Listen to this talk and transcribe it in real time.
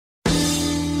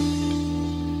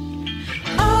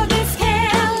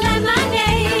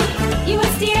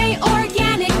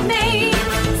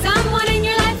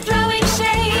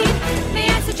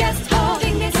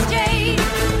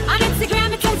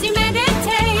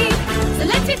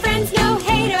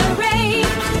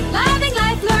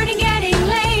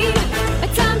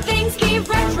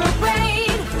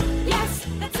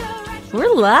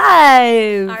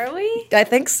live. Are we? I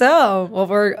think so. Well,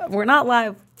 we're not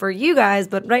live for you guys,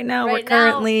 but right now we're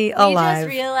currently alive.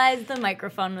 We just realized the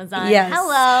microphone was on. Yes.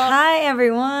 Hello. Hi,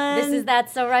 everyone. This is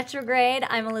That's So Retrograde.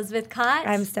 I'm Elizabeth Kott.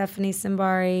 I'm Stephanie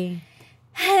Simbari.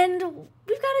 And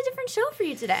we've got a different show for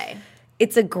you today.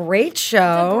 It's a great show.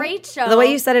 It's a great show. The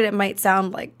way you said it, it might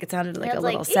sound like it sounded like a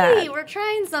little sad. We're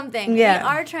trying something. Yeah. We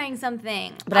are trying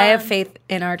something. But I have faith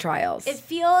in our trials. It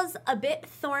feels a bit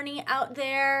thorny out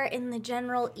there in the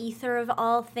general ether of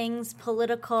all things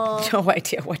political. No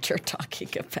idea what you're talking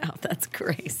about. That's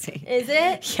crazy. Is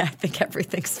it? Yeah, I think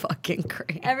everything's fucking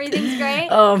great. Everything's great?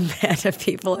 Oh, man, if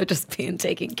people are just being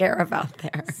taken care of out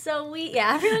there. So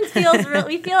everyone feels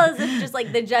we feel as if just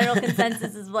like the general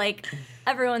consensus is like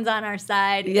everyone's on our side.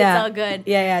 Yeah. It's all good.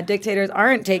 Yeah. Dictators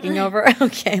aren't taking over.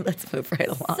 Okay, let's move right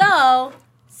along.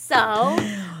 So,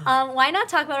 why not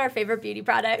talk about our favorite beauty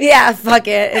products? Yeah, fuck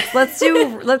it.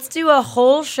 Let's do a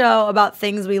whole show about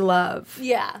things we love.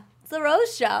 Yeah. It's a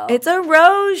rose show. It's a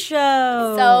rose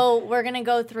show. So we're going to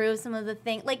go through some of the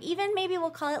things, like even maybe we'll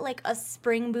call it like a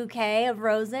spring bouquet of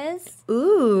roses.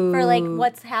 Ooh. For like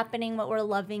what's happening, what we're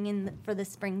loving for the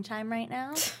springtime right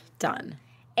now. Done.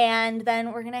 And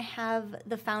then we're going to have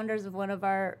the founders of one of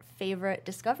our favorite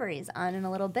discoveries on in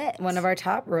a little bit. One of our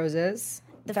top roses.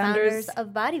 The founders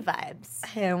of Body Vibes.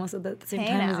 Hey, I almost said that at the same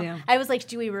time as you. I was like,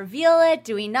 do we reveal it?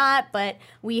 Do we not? But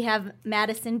we have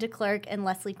Madison, Declerq, and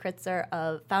Leslie Kritzer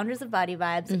of founders of Body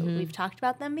Vibes. Mm-hmm. We've talked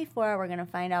about them before. We're going to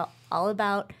find out all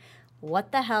about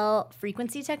what the hell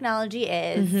frequency technology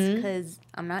is, because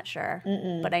I'm not sure,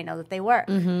 but I know that they work.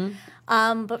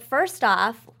 Mm-hmm. But first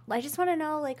off, I just want to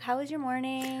know, like, how was your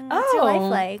morning? What's your life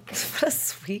like? What a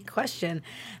sweet question.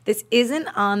 This isn't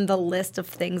on the list of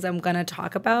things I'm going to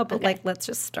talk about, but, let's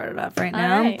just start it off right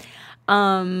now. Right.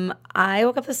 I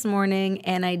woke up this morning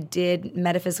and I did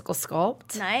metaphysical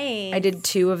sculpt. Nice. I did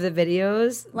 2 of the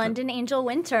videos. London Angel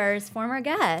Winters, former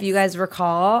guest. If you guys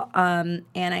recall, and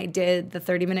I did the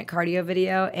 30-minute cardio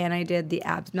video and I did the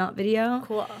abs melt video.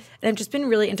 Cool. And I've just been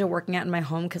really into working out in my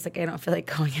home because, like, I don't feel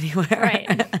like going anywhere. Right.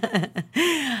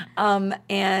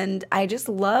 And I just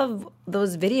love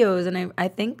those videos, and I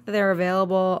think they're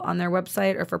available on their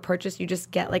website, or for purchase, you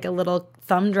just get, like, a little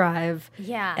thumb drive.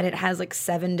 Yeah. And it has, like,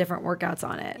 7 different workouts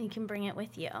on it. You can bring it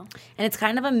with you. And it's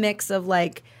kind of a mix of,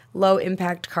 like,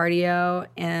 low-impact cardio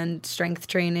and strength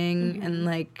training and,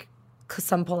 like,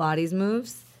 some Pilates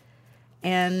moves.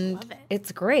 And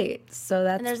it's great. So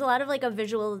and there's a lot of like a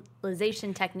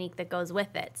visualization technique that goes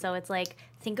with it. So it's like,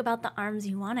 think about the arms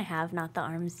you want to have, not the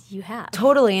arms you have.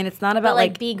 Totally. And it's not about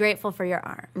like be grateful for your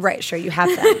arms. Right. Sure. You have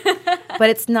them.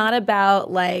 But it's not about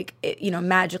like,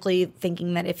 magically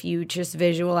thinking that if you just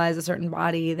visualize a certain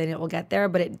body, then it will get there.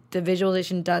 But the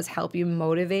visualization does help you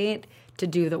motivate to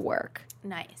do the work.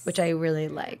 Nice. Which I really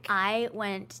like. I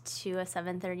went to a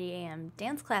 7:30 a.m.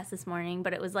 dance class this morning,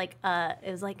 but it was like,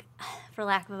 for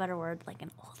lack of a better word, like an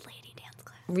old lady dance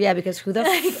class. Yeah, because who the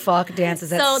fuck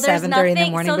dances at 7:30 in the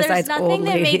morning besides old ladies? So there's nothing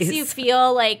that makes you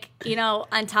feel like,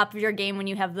 on top of your game when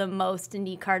you have the most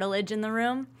knee cartilage in the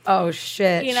room. Oh,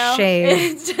 shit.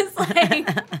 Shame. It's just like...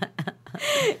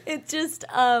 It just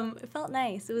it felt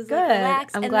nice. It was good. Like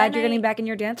relaxed. I'm glad you're getting back in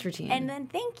your dance routine. And then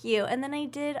thank you. And then I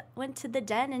went to the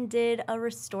den and did a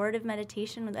restorative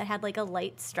meditation that had like a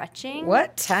light stretching.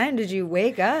 What time did you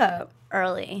wake up?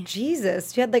 Early.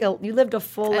 Jesus, you lived a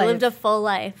full life. I lived a full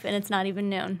life, and it's not even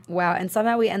noon. Wow, and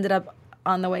somehow we ended up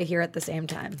on the way here at the same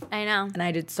time. I know. And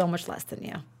I did so much less than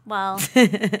you. Well.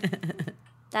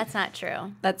 That's not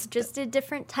true. That's just did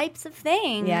different types of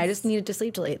things. Yeah, I just needed to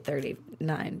sleep till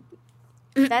 8:39.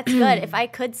 That's good. If I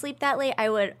could sleep that late, I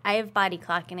would. I have body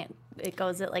clock, and it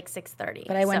goes at like 6:30.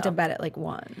 But I went to bed at like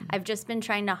 1. I've just been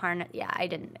trying to harness. Yeah, I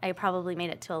didn't. I probably made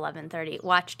it to 11:30.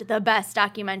 Watched The Best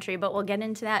documentary, but we'll get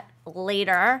into that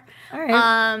later. All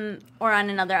right. Or on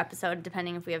another episode,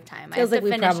 depending if we have time. Feels like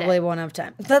we probably won't have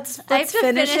time. Let's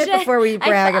finish it before we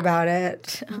brag about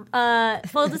it.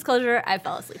 Full disclosure, I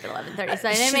fell asleep at 11:30, so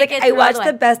I didn't She's make it. I watched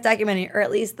The Best documentary, or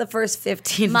at least the first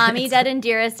 15 Mommy, minutes. Dead, and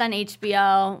Dearest on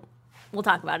HBO. We'll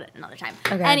talk about it another time.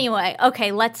 Okay. Anyway,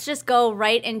 let's just go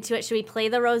right into it. Should we play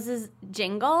the Roses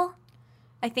jingle?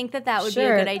 I think that would be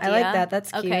a good idea. I like that. That's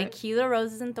cute. Okay, cue the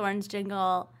Roses and Thorns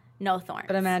jingle. No thorns.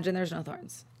 But imagine there's no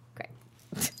thorns. Great.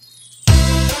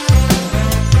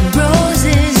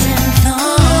 Roses and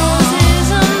thorns.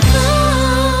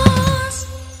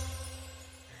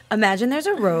 Imagine there's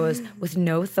a rose with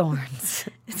no thorns.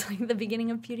 It's like the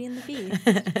beginning of Beauty and the Beast.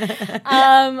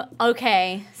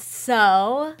 Okay,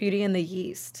 so Beauty and the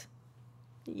Yeast.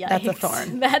 Yikes. That's a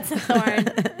thorn. That's a thorn.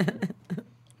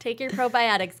 Take your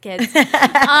probiotics, kids.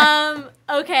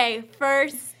 Okay,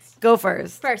 first Go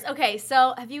first. First, okay,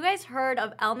 so have you guys heard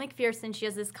of Elle Macpherson? She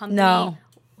has this company. No.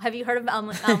 Have you heard of Elle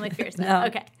Macpherson? No.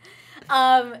 Okay.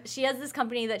 She has this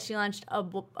company that she launched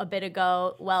a bit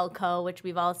ago, Wellco, which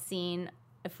we've all seen.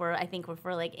 If we're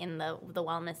like in the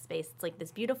wellness space, it's like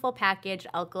this beautiful packaged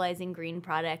alkalizing green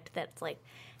product that's like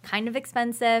kind of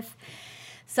expensive.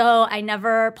 So I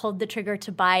never pulled the trigger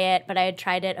to buy it, but I had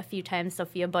tried it a few times.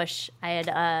 Sophia Bush,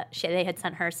 they had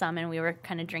sent her some, and we were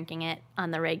kind of drinking it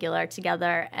on the regular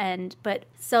together.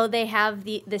 So they have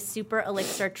this Super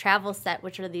Elixir travel set,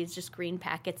 which are these just green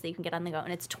packets that you can get on the go,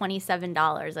 and it's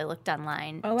 $27. I looked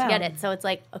online to get it. So it's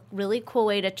like a really cool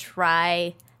way to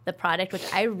try the product, which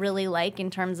I really like in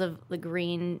terms of the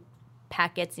green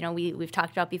packets. You know, we've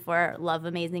talked about before, love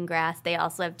Amazing Grass. They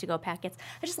also have to-go packets.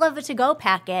 I just love a to-go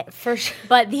packet. For sure.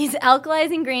 But these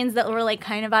alkalizing greens that were like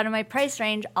kind of out of my price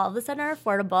range all of a sudden are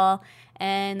affordable,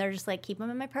 and they're just like, keep them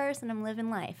in my purse, and I'm living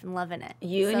life and loving it.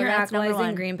 You and your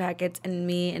alkalizing green packets, and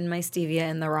me and my stevia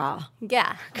and the raw.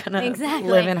 Yeah, Gonna exactly.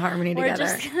 live in harmony together.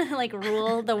 We're just gonna like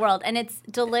rule the world, and it's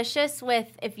delicious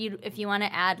with if you want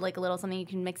to add like a little something, you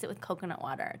can mix it with coconut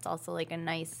water. It's also like a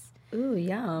nice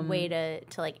way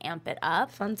to like amp it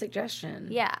up. Fun suggestion.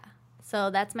 Yeah.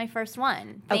 So that's my first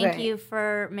one. Thank you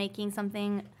for making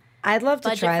something. I'd love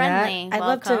to try that. I'd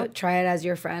love to Wellco. try it as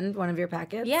your friend, one of your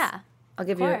packets. Yeah. I'll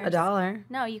give you $1.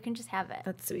 No, you can just have it.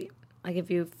 That's sweet. I'll give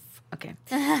you okay.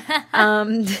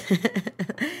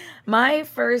 My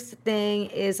first thing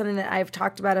is something that I've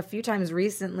talked about a few times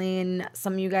recently, and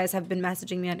some of you guys have been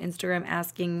messaging me on Instagram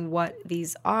asking what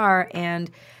these are, and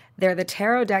they're the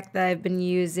tarot deck that I've been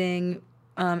using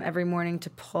every morning to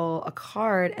pull a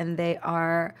card, and they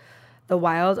are The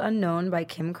Wild Unknown by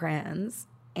Kim Kranz.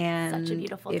 And such a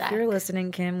beautiful if deck. you're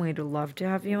listening, Kim, we'd love to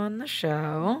have you on the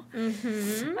show.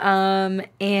 Mm-hmm.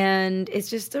 And it's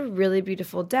just a really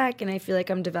beautiful deck, and I feel like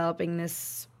I'm developing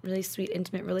this really sweet,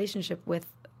 intimate relationship with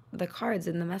the cards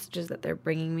and the messages that they're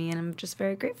bringing me, and I'm just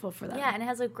very grateful for that. Yeah, and it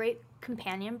has a great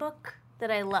companion book that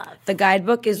I love. The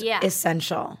guidebook is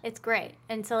essential. It's great.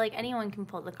 And so, like, anyone can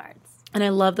pull the cards. And I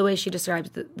love the way she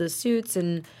describes the suits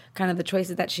and kind of the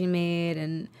choices that she made.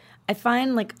 And I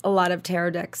find, like, a lot of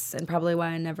tarot decks, and probably why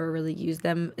I never really used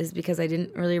them, is because I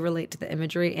didn't really relate to the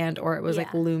imagery, or it was,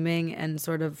 like, looming and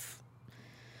sort of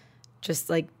just,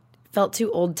 like, felt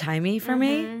too old-timey for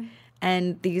me.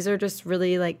 And these are just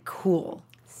really, like, cool.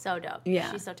 So dope.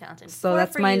 Yeah. She's so talented. So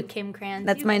that's my you, Kim Kranz.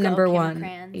 That's You my go, number Kim one.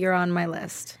 Kranz. You're on my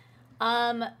list.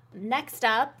 Next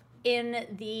up in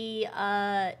the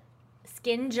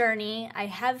skin journey, I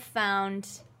have found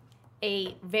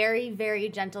a very, very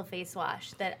gentle face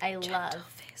wash that I love.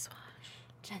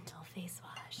 Gentle face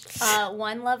wash.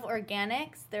 One Love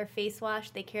Organics, their face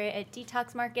wash. They carry it at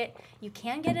Detox Market. You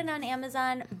can get it on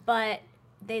Amazon, but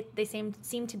they seem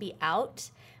to be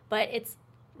out. But it's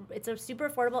a super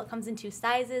affordable. It comes in 2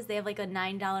 sizes. They have like a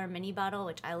 $9 mini bottle,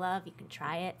 which I love. You can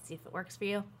try it, see if it works for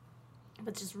you.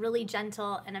 But it's just really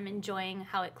gentle, and I'm enjoying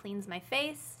how it cleans my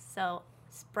face. So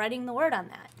spreading the word on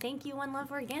that. Thank you, One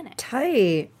Love Organic.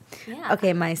 Tight. Yeah.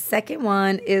 Okay, my second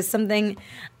one is something,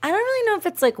 I don't really know if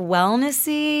it's like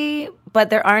wellnessy,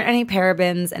 but there aren't any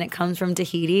parabens, and it comes from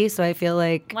Tahiti, so I feel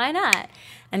like... Why not?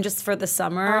 And just for the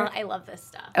summer... Oh, I love this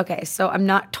stuff. Okay, so I'm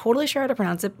not totally sure how to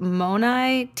pronounce it.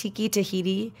 Monai Tiki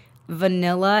Tahiti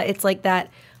Vanilla. It's like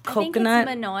that coconut...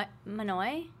 I think it's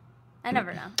Manoi. I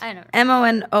never know.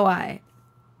 MONOI.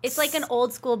 It's like an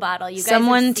old school bottle. You guys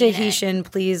Someone have seen Tahitian,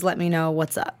 please let me know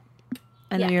what's up.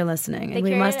 I know you're listening. And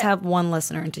we must have one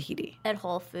listener in Tahiti. At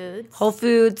Whole Foods. Whole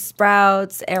Foods,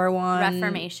 Sprouts, Erewhon.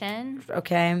 Reformation.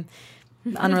 Okay.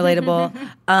 Unrelatable.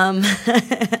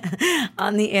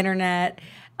 On the internet.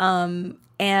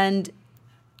 And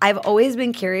I've always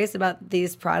been curious about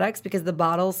these products because the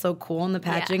bottle's so cool and the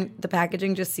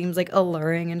packaging just seems like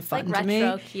alluring and fun like to me.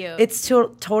 retro cute. It's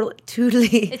totally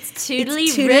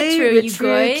retro, you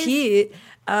guys. cute.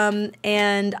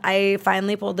 And I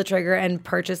finally pulled the trigger and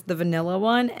purchased the vanilla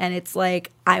one, and it's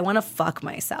like I want to fuck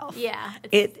myself. Yeah.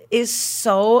 It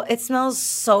smells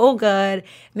so good,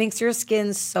 makes your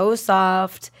skin so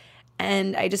soft,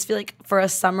 and I just feel like for a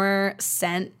summer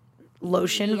scent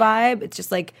lotion vibe, it's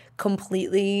just like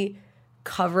completely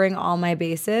covering all my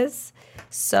bases.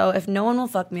 So if no one will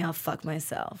fuck me, I'll fuck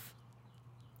myself.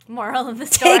 Moral of the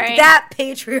story. Take that,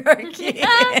 patriarchy.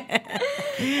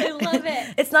 I love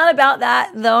it. It's not about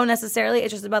that, though, necessarily.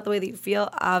 It's just about the way that you feel,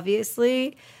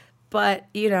 obviously. But,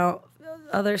 you know,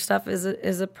 other stuff is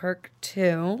a perk,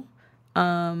 too.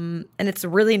 And it's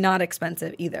really not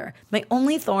expensive, either. My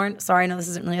only thorn... Sorry, I know this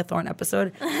isn't really a thorn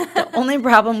episode. The only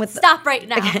problem with... Stop right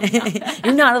now.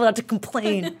 You're not allowed to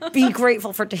complain. Be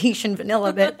grateful for Tahitian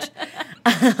vanilla, bitch.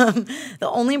 The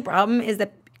only problem is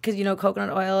that because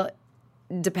coconut oil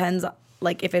depends,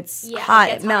 like if it's Yeah, it hot,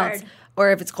 it gets melts. hard. Or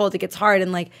if it's cold, it gets hard,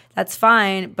 and like that's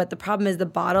fine. But the problem is the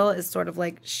bottle is sort of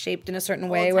like shaped in a certain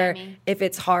way where Old-timey. if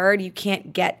it's hard, you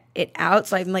can't get it out.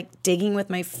 So I'm like digging with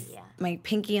my Yeah. my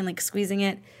pinky and like squeezing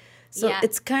it. So Yeah.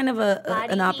 it's kind of Body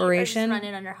an heat operation. or just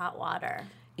run it under hot water.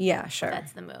 Yeah, sure.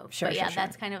 That's the move. Sure, but yeah, sure, sure.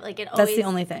 that's kind of like it always. That's the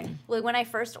only thing. Like when I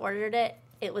first ordered it,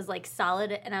 it was like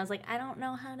solid, and I was like, I don't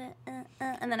know how to.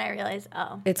 And then I realized,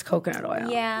 oh, It's coconut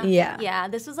oil. yeah, Yeah. yeah.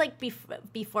 This was like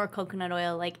before coconut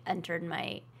oil like entered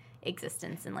my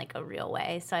existence in like a real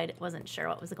way, so I wasn't sure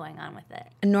what was going on with it.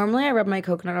 Normally, I rub my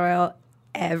coconut oil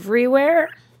everywhere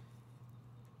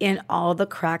in all the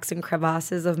cracks and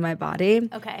crevasses of my body.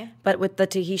 Okay, But with the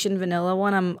Tahitian vanilla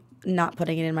one, I'm not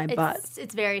putting it in my butt.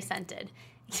 it's very scented.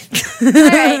 All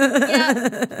right,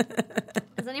 yeah.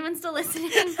 Is anyone still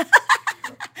listening?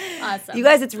 Awesome. You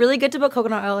guys, it's really good to put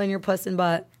coconut oil in your puss and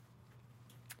butt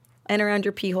and around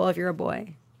your pee hole if you're a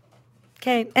boy.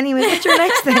 Okay, anyway, what's your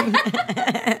next thing?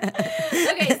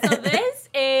 Okay, so this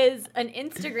is an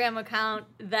Instagram account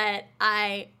that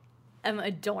I am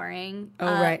adoring. Oh,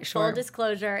 right, sure. Full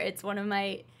disclosure, it's one of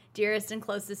my dearest and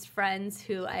closest friends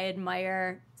who I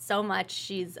admire so much.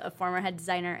 She's a former head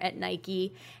designer at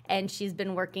Nike, and she's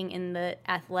been working in the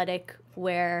athletic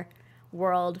wear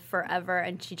world forever,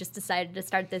 and she just decided to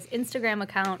start this Instagram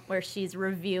account where she's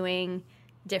reviewing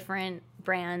different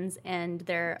brands and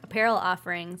their apparel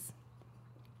offerings.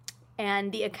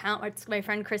 And the account, it's my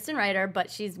friend Kristen Ryder,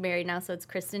 but she's married now, so it's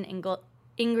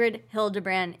Ingrid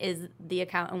Hildebrand is the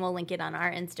account, and we'll link it on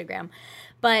our Instagram.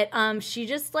 But she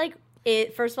just like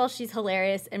it. First of all, she's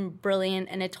hilarious and brilliant,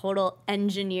 and a total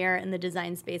engineer in the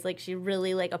design space. Like she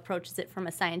really like approaches it from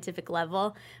a scientific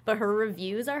level. But her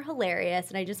reviews are hilarious,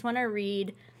 and I just want to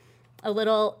read a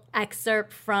little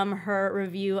excerpt from her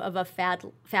review of a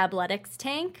Fabletics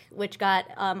tank, which got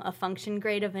a function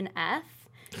grade of an F.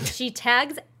 She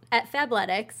tags at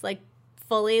Fabletics, like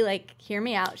fully, like, hear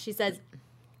me out. She says,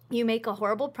 "You make a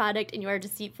horrible product and you are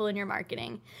deceitful in your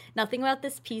marketing. Nothing about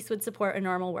this piece would support a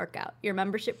normal workout. Your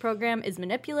membership program is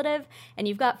manipulative and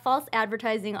you've got false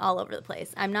advertising all over the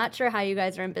place. I'm not sure how you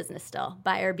guys are in business still.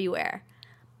 Buyer beware."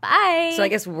 Bye. So I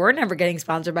guess we're never getting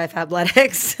sponsored by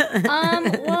Fabletics.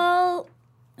 Well,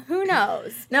 who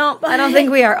knows? No, I don't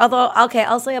think we are. Although, okay,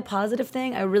 I'll say a positive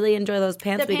thing. I really enjoy those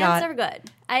pants The we pants got. are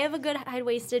good. I have a good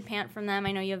high-waisted pant from them.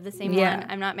 I know you have the same Yeah. one.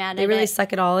 I'm not mad They at really it.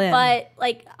 suck it all in. But,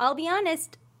 like, I'll be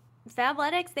honest,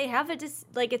 Fabletics, they have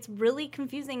it's really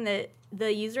confusing.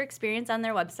 The user experience on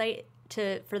their website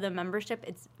for the membership,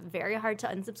 it's very hard to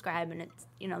unsubscribe, and it's,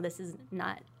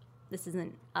 this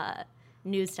isn't a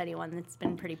news study one that's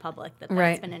been pretty public that's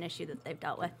Right. been an issue that they've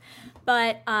dealt with.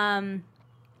 But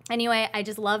anyway, I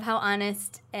just love how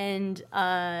honest and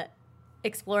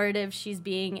explorative she's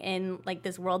being in like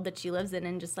this world that she lives in,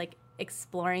 and just like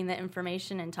exploring the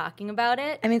information and talking about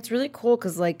it. I mean, it's really cool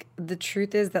because, like, the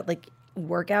truth is that, like,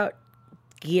 workout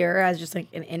gear as just, like,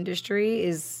 an industry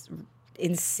is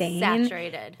insane.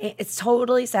 Saturated. It's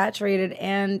totally saturated,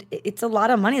 and it's a lot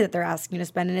of money that they're asking you to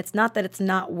spend. And it's not that it's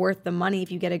not worth the money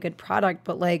if you get a good product,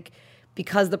 but, like,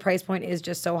 because the price point is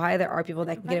just so high, there are people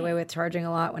that can get away with charging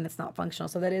a lot when it's not functional.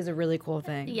 So that is a really cool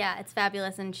thing. Yeah, it's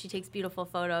fabulous, and she takes beautiful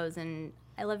photos, and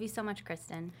I love you so much,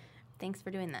 Kristen. Thanks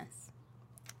for doing this.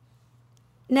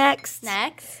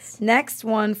 Next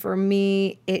one for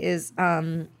me is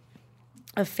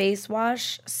a face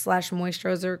wash /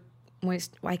 moisturizer.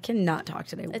 I cannot talk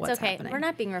today. It's What's okay. happening? We're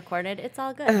not being recorded. It's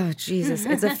all good. Oh, Jesus.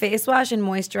 It's a face wash and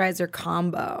moisturizer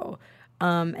combo.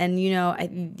 And,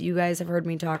 you guys have heard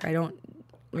me talk. I don't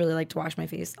really like to wash my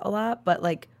face a lot, but,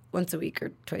 like, once a week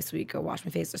or twice a week, I'll wash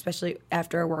my face, especially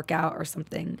after a workout or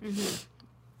something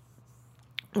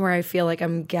where I feel like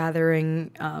I'm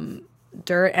gathering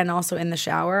dirt. And also in the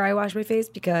shower, I wash my face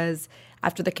because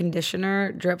after the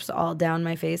conditioner drips all down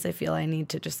my face, I feel I need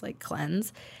to just, like,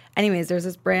 cleanse. Anyways, there's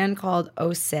this brand called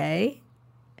Osea,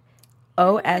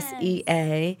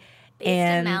 Osea.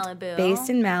 Based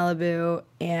in Malibu.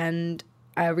 And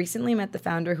I recently met the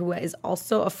founder, who is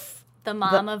also the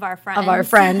mom of our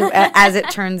friend. As it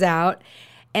turns out.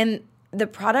 And the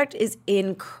product is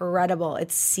incredible.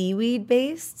 It's seaweed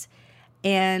based.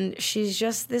 And she's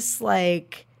just this,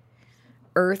 like,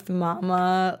 earth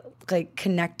mama, like,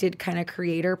 connected kind of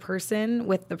creator person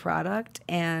with the product.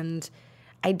 And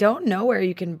I don't know where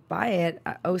you can buy it.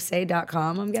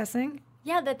 Osea.com, I'm guessing.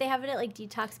 Yeah, that they have it at like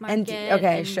Detox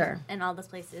Market. Sure. And all those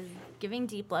places. Giving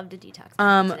deep love to Detox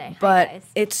Market today. But Hi, guys.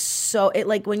 it's so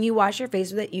like when you wash your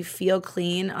face with it, you feel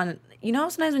clean. How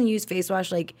sometimes when you use face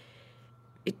wash, like,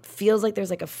 it feels like there's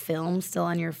like a film still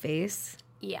on your face.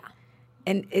 Yeah.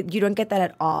 And you don't get that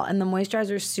at all. And the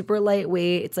moisturizer is super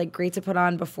lightweight. It's like great to put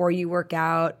on before you work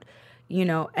out,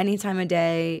 any time of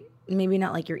day. Maybe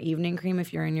not like your evening cream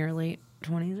if you're in your late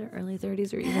 20s or early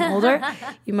 30s or even older.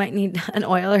 You might need an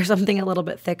oil or something a little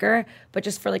bit thicker. But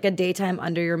just for like a daytime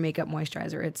under your makeup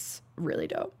moisturizer, it's really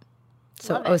dope.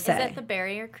 So Love it. Osé. Is that the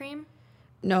barrier cream?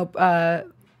 Nope.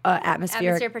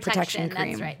 Atmosphere protection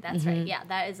cream. That's right. That's right. Yeah,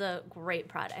 that is a great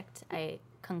product. I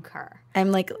concur.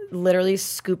 I'm like literally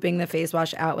scooping the face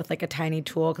wash out with like a tiny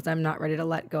tool because I'm not ready to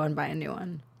let go and buy a new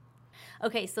one.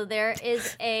 Okay, so there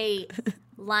is a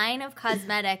line of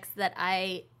cosmetics that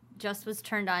I just was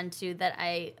turned on to that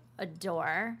I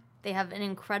adore. They have an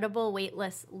incredible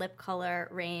weightless lip color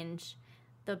range.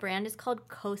 The brand is called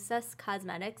Kosas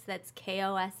Cosmetics. That's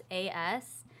Kosas.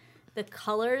 The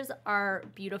colors are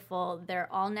beautiful. They're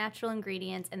all natural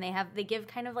ingredients, and they give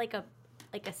kind of like a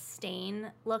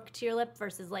stain look to your lip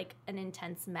versus like an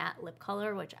intense matte lip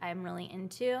color, which I'm really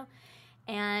into.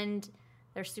 And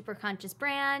they're super conscious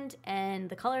brand, and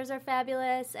the colors are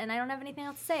fabulous, and I don't have anything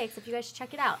else to say except you guys should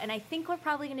check it out. And I think we're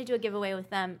probably going to do a giveaway with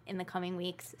them in the coming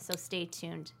weeks, so stay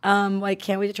tuned. I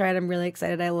can't wait to try it. I'm really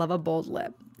excited. I love a bold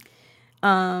lip.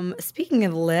 Speaking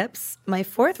of lips, my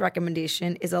fourth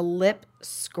recommendation is a lip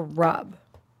scrub.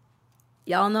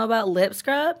 Y'all know about lip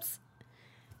scrubs?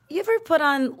 You ever put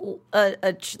on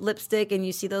a lipstick and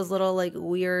you see those little like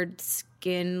weird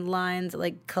skin lines that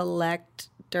like collect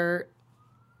dirt?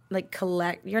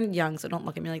 You're young, so don't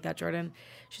look at me like that, Jordan.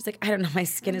 She's like, I don't know, my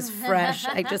skin is fresh.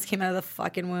 I just came out of the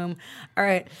fucking womb. All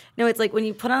right. No, it's like when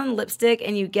you put on lipstick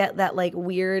and you get that like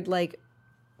weird, like,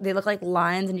 they look like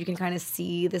lines and you can kind of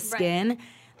see the skin.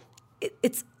 Right.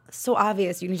 It's so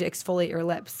obvious you need to exfoliate your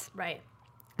lips. Right.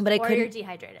 But or you're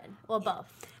dehydrated. Well,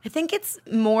 both. I think it's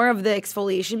more of the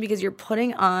exfoliation because you're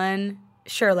putting on,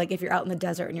 sure, like if you're out in the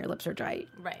desert and your lips are dry,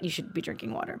 right, you should be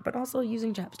drinking water, but also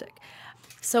using chapstick.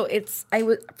 So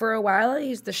for a while I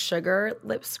used the sugar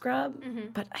lip scrub,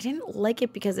 but I didn't like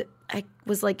it because I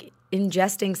was like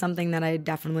ingesting something that I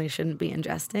definitely shouldn't be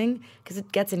ingesting because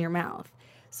it gets in your mouth.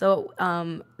 So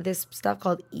this stuff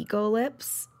called Eco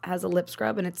Lips has a lip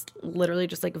scrub, and it's literally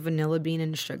just like vanilla bean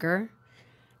and sugar.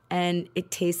 And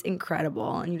it tastes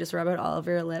incredible, and you just rub it all over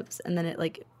your lips, and then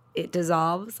it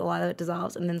dissolves. A lot of it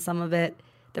dissolves, and then some of it,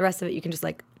 the rest of it, you can just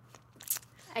like.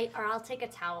 Or I'll take a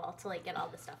towel to like get all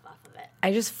the stuff off of it.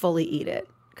 I just fully eat it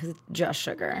because it's just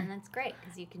sugar. And that's great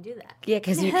because you can do that. Yeah,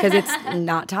 because it's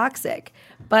not toxic.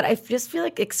 But I just feel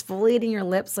like exfoliating your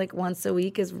lips like once a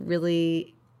week is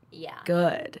really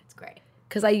good. It's great.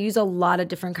 Because I use a lot of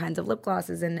different kinds of lip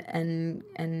glosses and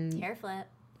hair flip.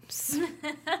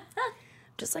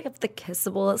 Just like the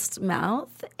kissablest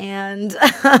mouth, and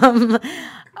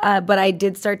but I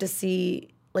did start to see,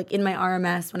 like in my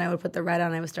RMS when I would put the red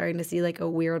on, I was starting to see like a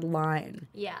weird line.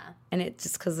 Yeah. And it's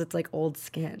just because it's like old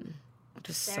skin, which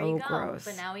is so gross.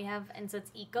 But now we have, and so it's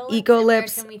Eco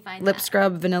Lips. Where can we find lip that?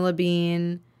 scrub, vanilla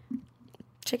bean.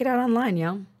 Check it out online,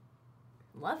 yo.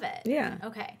 Love it. Yeah.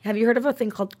 Okay. Have you heard of a thing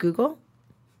called Google?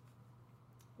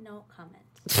 No comment.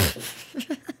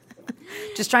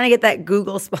 Just trying to get that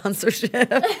Google sponsorship.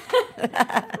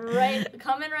 Right,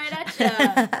 coming right at you.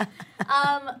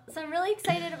 So I'm really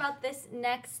excited about this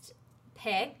next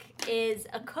pick. Is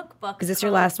a cookbook. Is this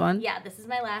your last one? Yeah, this is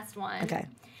my last one. Okay.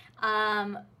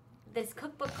 This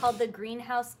cookbook called the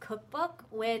Greenhouse Cookbook,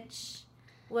 which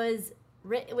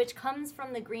comes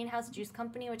from the Greenhouse Juice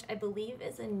Company, which I believe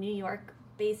is a New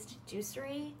York-based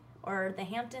juicery, or the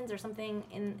Hamptons or something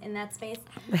in that space.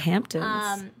 The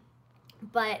Hamptons.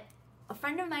 But a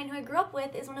friend of mine who I grew up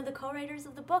with is one of the co-writers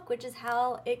of the book, which is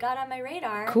how it got on my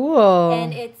radar. Cool.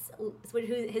 And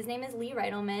his name is Lee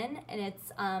Reitelman, and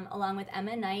it's along with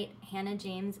Emma Knight, Hannah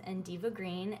James, and Diva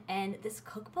Green. And this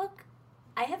cookbook,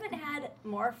 I haven't had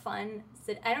more fun.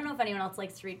 I don't know if anyone else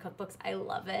likes to read cookbooks. I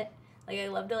love it. Like, I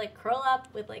love to like curl up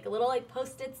with like a little like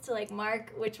Post-its to like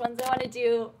mark which ones I want to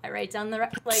do. I write down the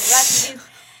recipes.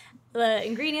 The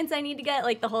ingredients I need to get,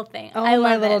 like the whole thing. Oh, I love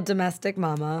my little it. domestic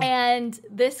mama. And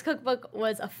this cookbook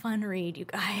was a fun read, you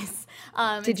guys.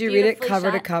 Did you read it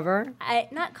cover to cover?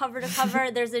 Not cover to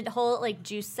cover. There's a whole like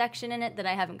juice section in it that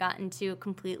I haven't gotten to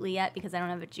completely yet because I don't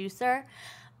have a juicer.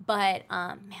 But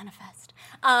manifest.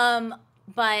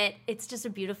 But it's just a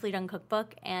beautifully done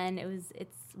cookbook, and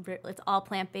it's all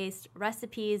plant-based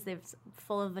recipes. It's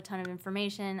full of a ton of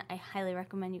information. I highly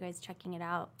recommend you guys checking it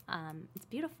out. It's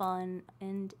beautiful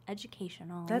and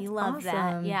educational. That's we love awesome.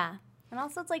 that. Yeah. And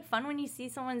also it's like fun when you see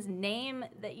someone's name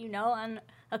that you know on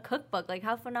a cookbook. Like,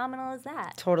 how phenomenal is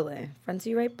that? Totally. Friends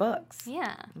who write books.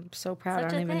 Yeah. I'm so proud. Such I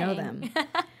don't a even know thing.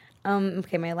 them.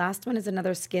 Okay, my last one is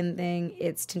another skin thing.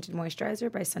 It's Tinted Moisturizer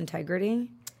by Suntegrity.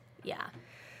 Yeah.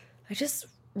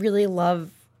 really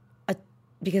love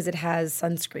because it has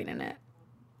sunscreen in it.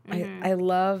 I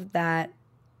love that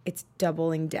it's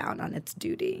doubling down on its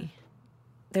duty.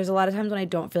 There's a lot of times when I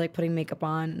don't feel like putting makeup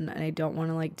on and I don't want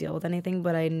to like deal with anything,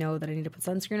 but I know that I need to put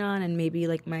sunscreen on and maybe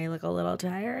like my look a little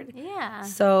tired. Yeah.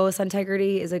 So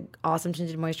Suntegrity is an awesome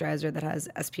tinted moisturizer that has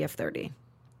SPF 30.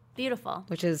 Beautiful.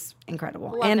 Which is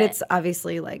incredible. Love and it. it's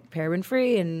obviously like paraben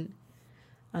free and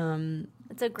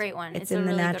It's a great one. it's a in the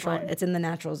really natural good one. it's in the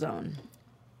natural zone.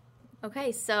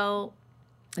 Okay, so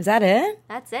Is that it?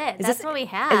 that's it. Is That's this- what we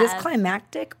have. Is this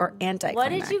climactic or What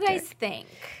anticlimactic? did you guys think?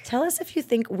 Tell us if you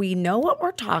think we know what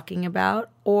we're talking about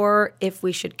or if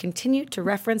we should continue to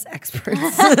reference experts.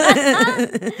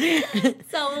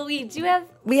 So we do have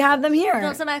We have them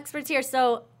here. some experts here.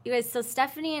 So you guys, so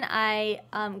Stephanie and I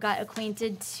got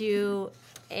acquainted to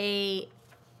a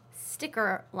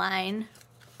sticker line.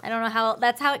 I don't know how,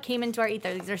 that's how it came into our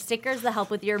ether. These are stickers that help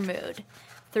with your mood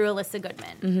through Alyssa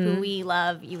Goodman, who we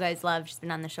love, you guys love. She's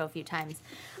been on the show a few times.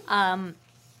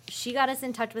 She got us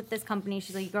in touch with this company.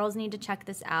 She's like, you girls need to check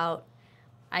this out.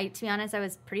 To be honest, I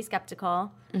was pretty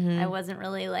skeptical. I wasn't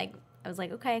really like, I was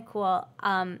like, okay, cool.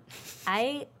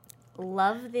 I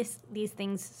love these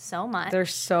things so much. They're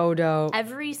so dope.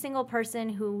 Every single person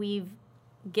who we've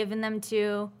given them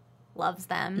to loves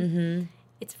them.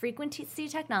 It's frequency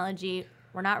technology.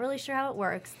 We're not really sure how it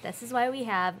works. This is why we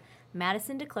have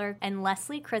Madison Declerq and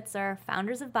Leslie Kritzer,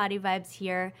 founders of Body Vibes,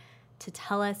 here to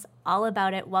tell us all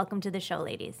about it. Welcome to the show,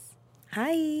 ladies.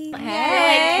 Hi.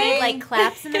 Hey. Like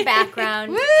claps in the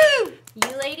background.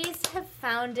 You ladies have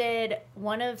founded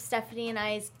one of Stephanie and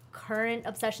I's current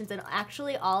obsessions, and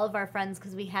actually all of our friends,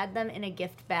 because we had them in a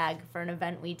gift bag for an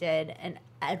event we did, and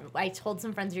I told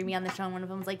some friends you're me on the show, and one of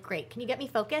them was like, "Great, can you get me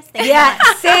focused?" Thank you Yeah, so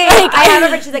much." same. I have a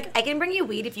friend. She's like, I can bring you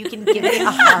weed if you can give me a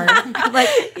heart. I'm like,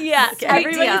 Yeah,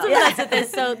 everybody's deal. obsessed with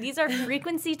this. So these are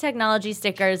frequency technology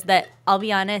stickers that, I'll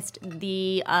be honest,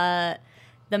 the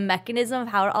mechanism of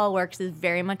how it all works is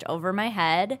very much over my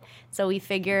head. So we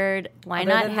figured, why Other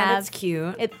not than that, have? it's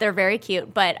cute. They're very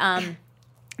cute, but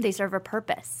they serve a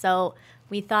purpose. So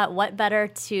we thought, what better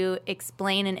to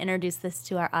explain and introduce this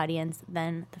to our audience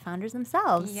than the founders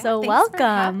themselves. Yeah, So thanks welcome. for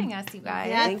having us, you guys.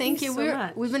 Yeah, Thank thank you you. so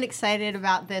much. We've been excited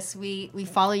about this. We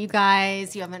follow you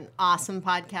guys. You have an awesome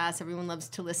podcast. Everyone loves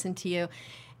to listen to you.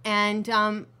 And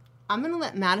I'm going to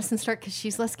let Madison start because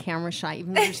she's less camera shy,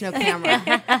 even though there's no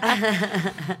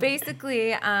camera.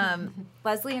 Basically,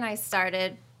 Leslie and I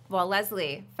started, well,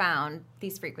 Leslie found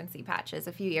these frequency patches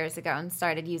a few years ago and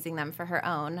started using them for her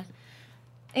own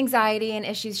anxiety and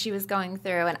issues she was going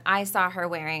through. And I saw her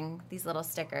wearing these little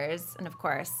stickers. And of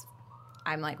course,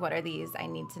 I'm like, what are these? I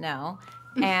need to know.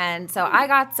 And so I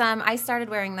got some. I started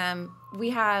wearing them. We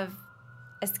have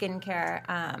a skincare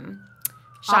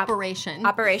shop. Operation.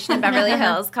 Operation in Beverly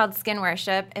Hills called Skin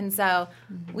Worship. And so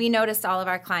we noticed all of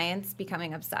our clients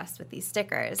becoming obsessed with these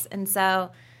stickers. And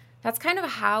so that's kind of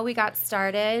how we got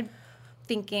started,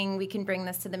 thinking we can bring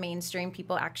this to the mainstream.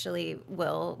 People actually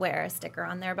will wear a sticker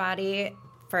on their body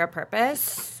for a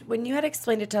purpose. When you had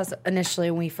explained it to us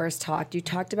initially when we first talked, you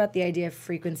talked about the idea of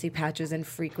frequency patches and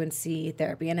frequency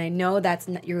therapy. And I know that's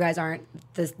not, you guys aren't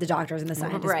the doctors and the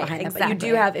scientists Right, behind that, but you do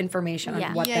exactly. have information Yeah.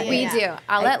 on what Yeah, that yeah, We is. yeah. do.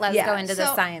 I'll let Les yeah. go into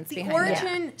the science the behind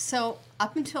origin, it. So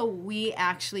up until we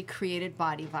actually created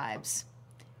Body Vibes,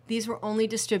 these were only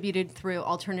distributed through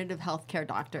alternative healthcare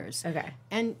doctors. Okay.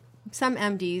 And some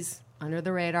MDs under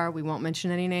the radar. We won't mention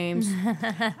any names.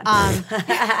 They're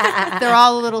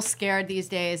all a little scared these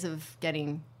days of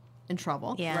getting in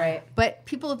trouble. Yeah. Right. But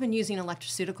people have been using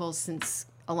electroceuticals since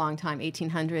a long time,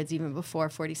 1800s, even before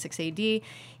 46 AD. It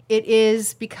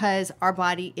is because our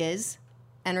body is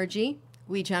energy.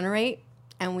 We generate,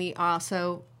 and we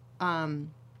also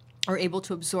are able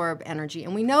to absorb energy.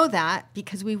 And we know that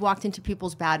because we walked into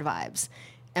people's bad vibes,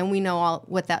 and we know all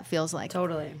what that feels like.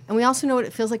 Totally. And we also know what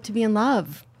it feels like to be in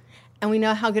love. And we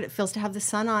know how good it feels to have the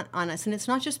sun on us. And it's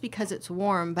not just because it's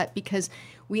warm, but because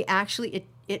we actually,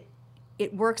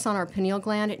 it works on our pineal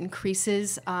gland. It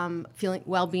increases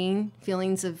well-being,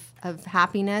 feelings of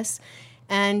happiness.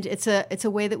 And it's a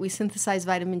way that we synthesize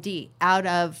vitamin D out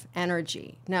of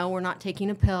energy. No, we're not taking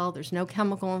a pill. There's no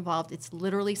chemical involved. It's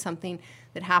literally something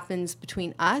that happens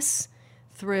between us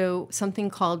through something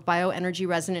called bioenergy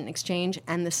resonant exchange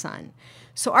and the sun.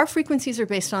 So our frequencies are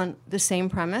based on the same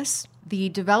premise. The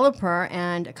developer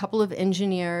and a couple of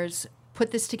engineers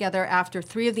put this together after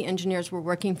 3 of the engineers were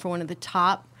working for one of the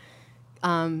top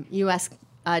U.S.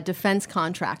 defense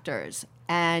contractors.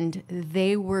 and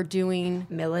they were doing.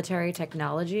 Military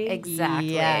technology.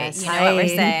 Exactly. Yes. You know what we're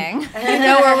Nice. saying. You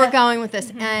know where we're going with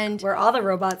this, and Where all the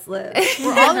robots live.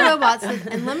 we're all the robots.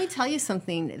 And let me tell you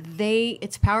something.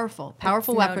 It's powerful It's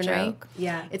no weaponry. joke.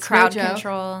 Yeah. It's Crowd no joke.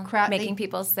 control, making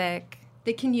people sick.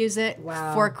 They can use it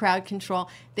Wow. for crowd control.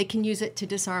 They can use it to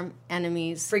disarm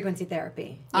enemies. Frequency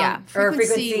therapy. Yeah. Or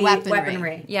frequency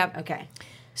weaponry. Yep. Okay.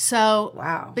 So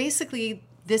Wow. basically,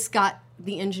 this got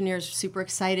the engineers super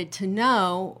excited to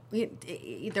know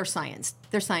they're science.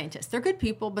 They're scientists. They're good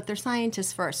people, but they're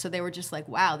scientists first. So they were just like,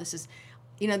 wow, this is,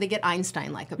 they get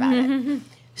Einstein-like about it.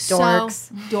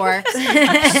 Dorks. Dorks.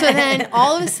 So then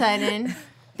all of a sudden,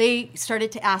 they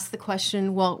started to ask the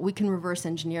question, well, we can reverse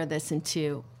engineer this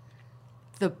into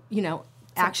the,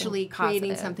 actually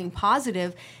creating positive. something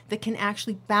positive that can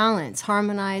actually balance,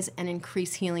 harmonize, and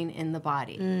increase healing in the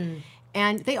body.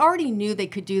 And they already knew they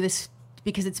could do this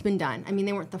because it's been done. I mean,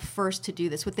 they weren't the first to do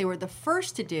this. What they were the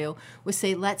first to do was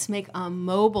say, let's make a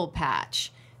mobile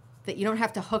patch that you don't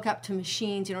have to hook up to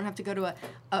machines. You don't have to go to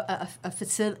a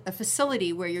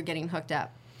facility where you're getting hooked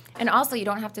up. And also, you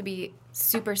don't have to be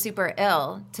super, super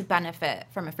ill to benefit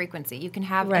from a frequency. You can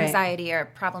have Right. anxiety or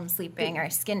problem sleeping or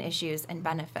skin issues and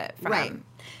benefit from. Right.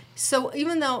 So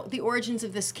even though the origins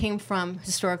of this came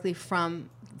historically from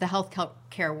the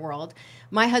healthcare world,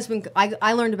 my husband,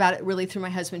 I learned about it really through my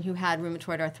husband who had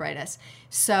rheumatoid arthritis.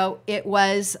 So it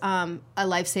was a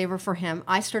lifesaver for him.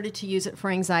 I started to use it for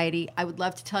anxiety. I would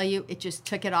love to tell you it just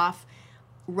took it off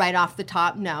right off the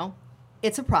top. No,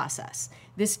 it's a process.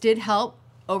 This did help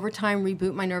over time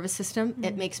reboot my nervous system.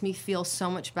 It makes me feel so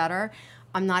much better.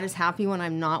 I'm not as happy when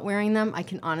I'm not wearing them. I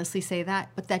can honestly say that,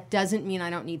 but that doesn't mean I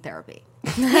don't need therapy.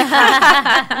 No,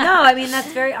 I mean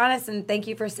that's very honest, and thank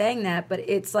you for saying that. But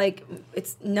it's like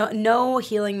it's no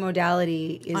healing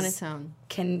modality is On its own.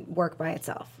 can work by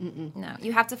itself. No,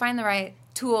 you have to find the right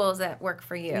tools that work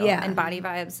for you. Yeah. And Body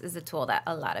Vibes is a tool that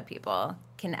a lot of people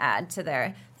can add to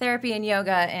their therapy and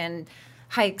yoga and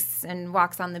hikes and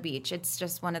walks on the beach. It's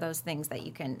just one of those things that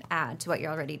you can add to what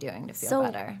you're already doing to feel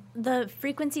better. The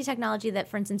frequency technology that,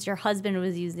 for instance, your husband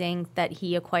was using that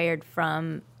he acquired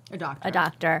from A doctor. a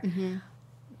doctor,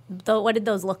 what did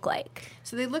those look like?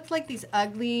 So they looked like these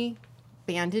ugly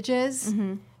bandages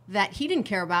that he didn't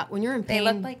care about. When you're in They pain,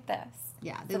 look like this.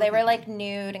 Yeah, So they were like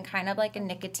nude and kind of like a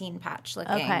nicotine patch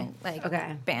looking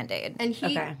Okay. Band-Aid. and he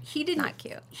Okay. he didn't Not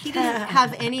cute. He didn't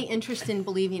have any interest in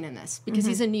believing in this because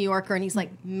he's a New Yorker and he's like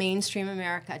mainstream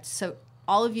America. So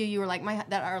all of you are like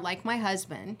that are like my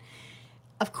husband.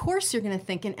 Of course, you're going to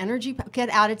think an energy. Get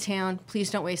out of town. Please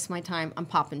don't waste my time. I'm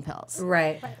popping pills.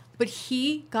 Right. But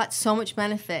he got so much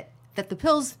benefit that the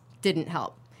pills didn't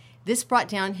help. This brought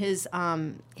down his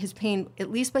pain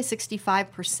at least by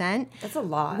 65%. That's a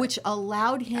lot. Which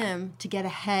allowed him to get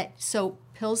ahead. So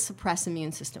pills suppress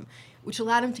immune system, which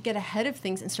allowed him to get ahead of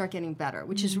things and start getting better,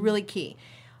 which is really key.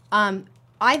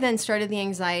 I then started the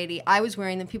anxiety. I was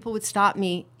wearing them. People would stop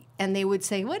me and they would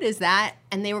say, "What is that?"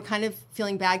 And they were kind of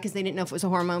feeling bad because they didn't know if it was a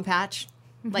hormone patch.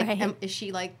 Like, Right. is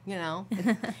she like,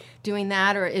 doing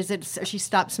that, or is it she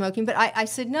stopped smoking? But I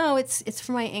said, no, it's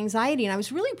for my anxiety. And I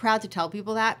was really proud to tell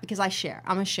people that because I share.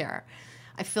 I'm a sharer.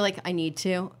 I feel like I need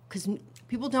to because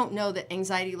people don't know that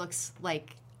anxiety looks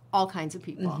like all kinds of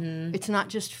people. It's not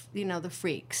just, the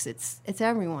freaks. It's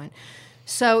everyone.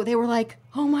 So they were like,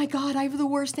 oh my God, I have the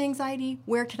worst anxiety.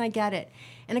 Where can I get it?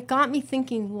 And it got me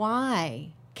thinking,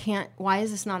 why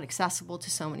is this not accessible to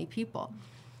so many people?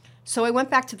 So I went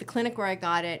back to the clinic where I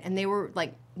got it, and they were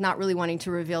like not really wanting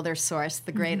to reveal their source,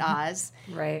 the great Oz.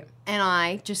 Right. And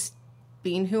I, just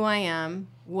being who I am,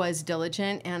 was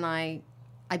diligent, and I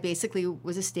basically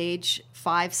was a stage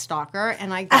 5 stalker,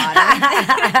 and I got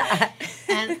it.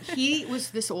 And he was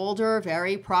this older,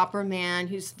 very proper man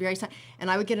who's very,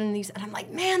 and I would get in these, and I'm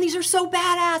like, man, these are so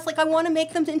badass. Like, I want to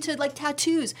make them into like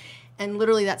tattoos. And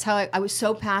literally, that's how I was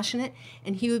so passionate.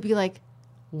 And he would be like,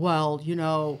 well,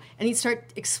 and he'd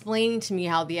start explaining to me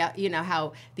how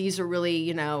how these are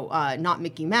really, not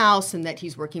Mickey Mouse, and that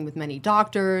he's working with many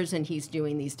doctors, and he's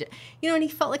doing these, and he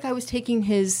felt like I was taking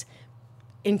his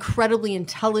incredibly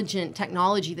intelligent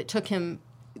technology that took him,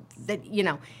 that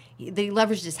they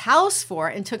leveraged his house for,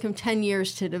 and took him 10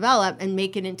 years to develop and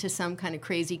make it into some kind of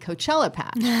crazy Coachella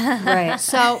patch. Right.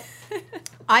 So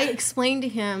I explained to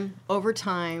him over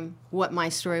time what my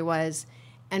story was,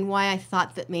 and why I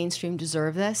thought that mainstream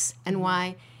deserved this, and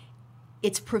why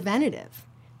it's preventative.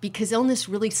 Because illness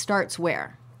really starts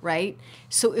where, right?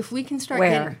 So if we can start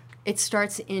Where? it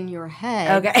starts in your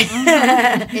head. Okay.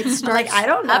 It starts I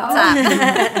don't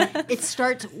know. it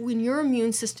starts when your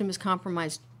immune system is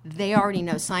compromised. They already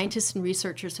know. Scientists and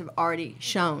researchers have already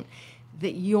shown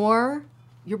that your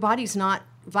body's not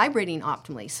vibrating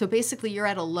optimally. So basically you're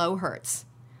at a low hertz.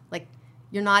 Like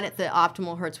you're not at the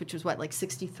optimal hertz, which is what, like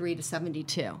 63 to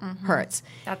 72 hertz.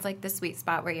 That's like the sweet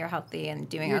spot where you're healthy and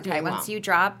doing You're okay. doing Once well. you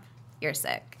drop, you're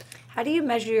sick. How do you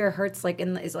measure your hertz? Like,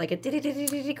 is it like a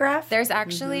diddy graph? There's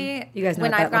actually You guys know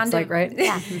when what I've that gone looks to like, right?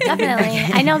 Yeah,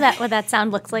 definitely. I know that what that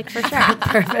sound looks like for sure.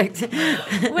 Perfect.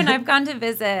 when I've gone to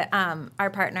visit our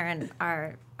partner and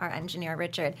our engineer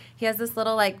Richard, he has this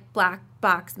little like black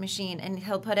box machine, and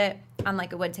he'll put it on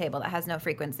like a wood table that has no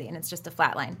frequency, and it's just a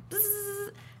flat line.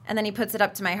 And then he puts it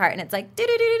up to my heart, and it's like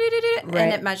and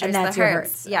Right. it measures And that's the your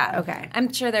hertz. hertz. Yeah. Okay.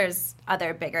 I'm sure there's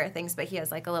other bigger things, but he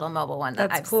has like a little mobile one that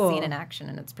That's I've cool. seen in action,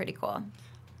 and it's pretty cool.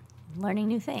 Learning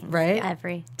new things Right.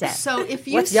 every day. So if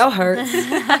you What's your hertz?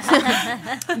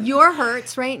 your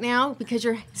hertz right now, because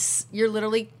you're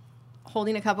literally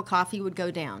holding a cup of coffee, would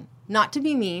go down. Not to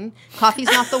be mean, coffee's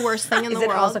not the worst thing in Is the it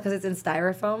world. also because it's in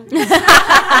styrofoam?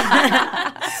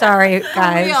 Sorry,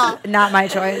 guys. real. Not my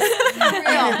choice.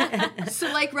 Real.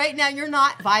 So like right now, you're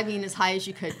not vibing as high as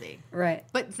you could be. Right.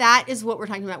 But that is what we're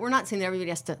talking about. We're not saying that everybody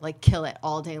has to like kill it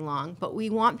all day long, but we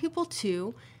want people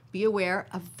to be aware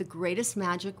of the greatest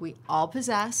magic we all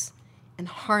possess and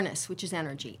harness, which is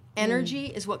energy. Energy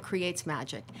is what creates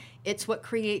magic. It's what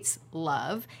creates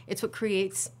love. It's what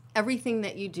creates everything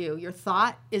that you do. Your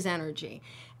thought is energy.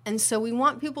 And so we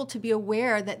want people to be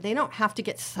aware that they don't have to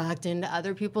get sucked into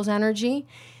other people's energy,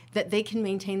 that they can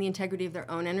maintain the integrity of their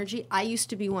own energy. I used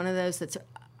to be one of those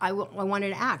I wanted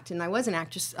to act, and I was an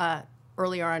actress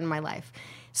earlier on in my life.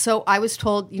 So I was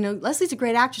told, Leslie's a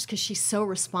great actress because she's so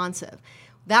responsive.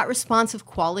 That responsive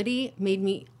quality made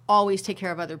me always take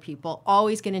care of other people,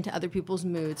 always get into other people's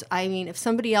moods. I mean, if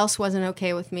somebody else wasn't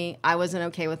okay with me, I wasn't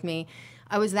okay with me.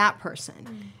 I was that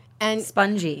person. And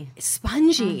Spongy.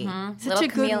 spongy, such Little a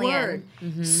good chameleon.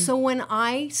 word. So when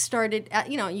I started,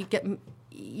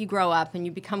 you grow up and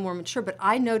you become more mature. But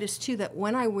I noticed too that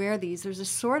when I wear these, there's a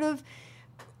sort of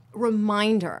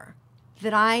reminder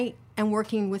that I am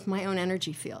working with my own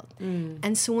energy field.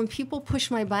 And so when people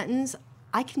push my buttons,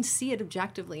 I can see it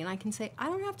objectively, and I can say, I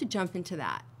don't have to jump into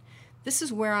that. This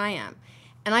is where I am.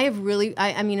 And I have really,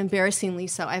 I mean, embarrassingly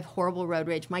so, I have horrible road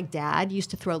rage. My dad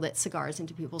used to throw lit cigars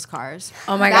into people's cars.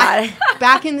 Oh, my God.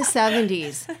 Back in the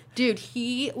 70s. Dude,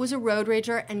 he was a road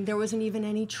rager, and there wasn't even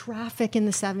any traffic in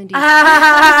the 70s.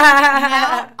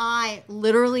 Now I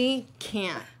literally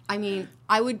can't. I mean,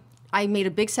 I made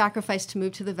a big sacrifice to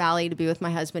move to the Valley to be with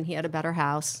my husband. He had a better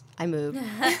house. I moved.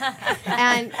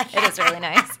 And It is really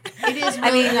nice. it is really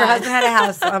I mean, your nice. husband had a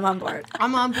house, so I'm on board.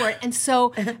 I'm on board. And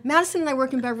so Madison and I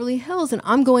work in Beverly Hills, and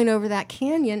I'm going over that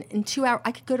canyon in 2 hours.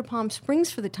 I could go to Palm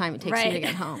Springs for the time it takes me to Right.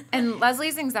 get home. And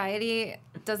Leslie's anxiety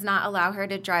does not allow her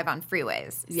to drive on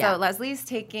freeways. Yeah. So Leslie's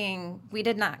we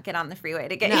did not get on the freeway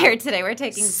to get No. here today. We're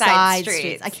taking side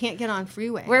streets. I can't get on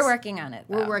freeways. We're working on it.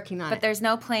 We're though. working on But it. there's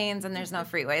no planes and there's no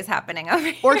freeways happening over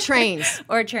here. Or trains.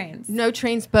 Or trains. No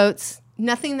trains, boats,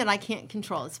 nothing that I can't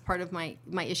control. It's part of my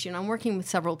issue. And I'm working with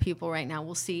several people right now.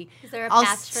 We'll see. Is there a I'll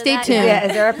patch for stay that? tuned. Yeah,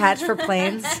 is there a patch for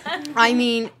planes? I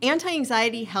mean,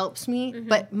 anti-anxiety helps me,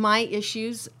 but my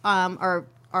issues are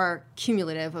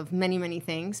cumulative of many, many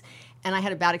things. And I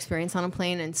had a bad experience on a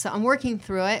plane, and so I'm working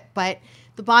through it. But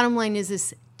the bottom line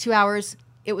is 2 hours,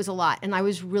 it was a lot. And I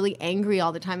was really angry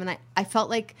all the time. And I felt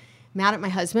like mad at my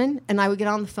husband, and I would get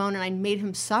on the phone, and I made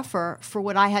him suffer for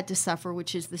what I had to suffer,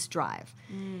 which is this drive.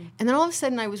 And then all of a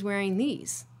sudden, I was wearing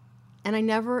these. And I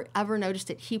never, ever noticed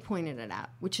it. He pointed it out,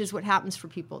 which is what happens for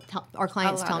people. Our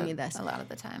clients tell me this. A lot of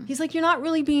the time. He's like, you're not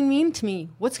really being mean to me.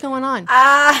 What's going on?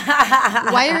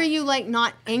 Why are you like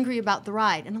not angry about the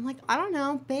ride? And I'm like, I don't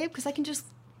know, babe, because I can just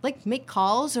like make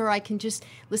calls, or I can just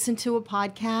listen to a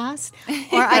podcast,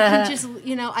 or I can just,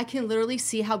 I can literally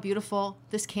see how beautiful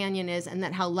this canyon is and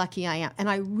that how lucky I am. And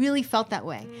I really felt that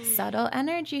way. Subtle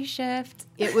energy shift.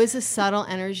 It was a subtle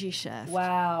energy shift.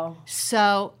 Wow.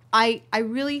 So I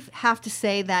really have to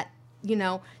say that,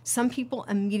 some people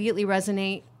immediately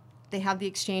resonate. They have the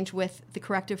exchange with the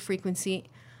corrective frequency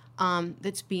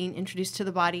that's being introduced to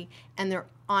the body, and they're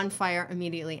on fire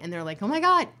immediately. And they're like, oh, my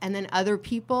God. And then other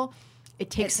people, it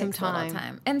takes some a little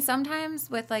time. And sometimes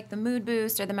with like the mood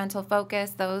boost or the mental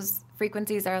focus, those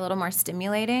frequencies are a little more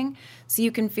stimulating. So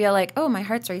you can feel like, oh, my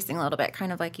heart's racing a little bit,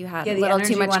 kind of like you had Yeah, a the little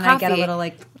energy too much one, coffee. I get a little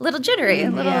like... little jittery, a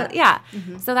little, Yeah.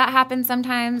 So that happens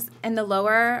sometimes. And the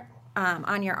lower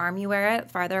on your arm you wear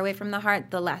it, farther away from the heart,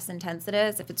 the less intense it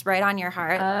is. If it's right on your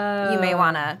heart, you may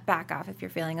want to back off if you're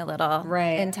feeling a little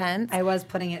intense. I was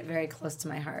putting it very close to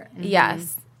my heart.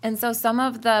 Yes. And so some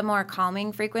of the more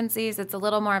calming frequencies, it's a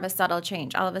little more of a subtle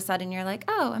change. All of a sudden you're like,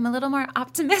 oh, I'm a little more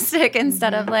optimistic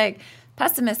instead of like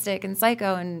pessimistic and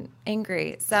psycho and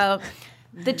angry. So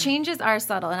The changes are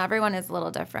subtle, and everyone is a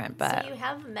little different. But So you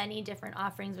have many different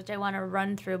offerings, which I want to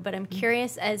run through, but I'm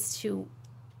curious as to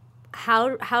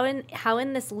how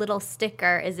in this little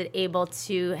sticker is it able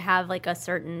to have like a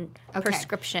certain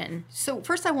prescription? So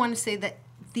first I want to say that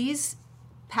these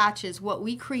patches, what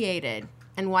we created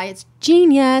and why it's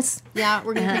genius, yeah,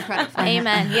 we're going to take credit for it,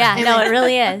 Amen. Yeah, no, it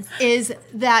really is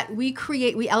that we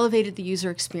elevated the user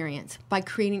experience by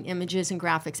creating images and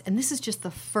graphics. And this is just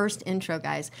the first intro,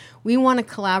 guys. We want to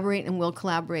collaborate and will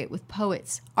collaborate with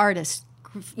poets, artists,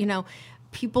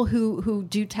 people who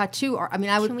do tattoo art. I mean,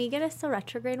 Can we get us a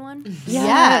retrograde one?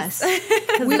 Yes.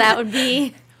 Because that would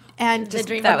be And the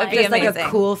dream that of would my be life. Like a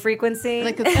amazing. cool frequency.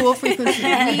 like a cool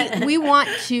frequency. We want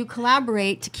to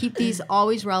collaborate to keep these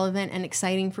always relevant and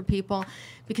exciting for people,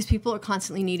 because people are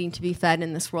constantly needing to be fed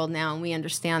in this world now, and we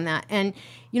understand that. And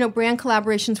brand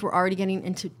collaborations, we're already getting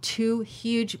into 2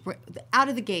 huge out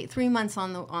of the gate, 3 months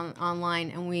online,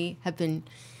 and we have been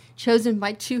chosen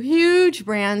by 2 huge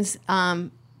brands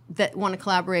that want to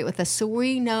collaborate with us. So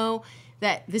we know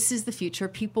that this is the future.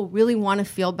 People really want to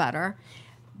feel better.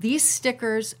 These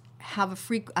stickers have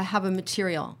a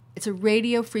material. It's a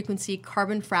radio frequency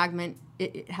carbon fragment.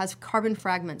 It has carbon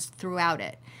fragments throughout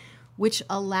it, which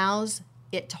allows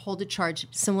it to hold a charge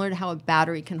similar to how a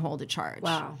battery can hold a charge.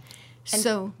 Wow.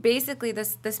 So basically,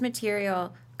 this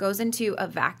material goes into a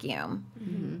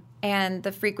vacuum, and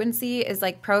the frequency is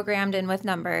like programmed in with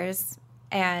numbers,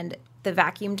 and the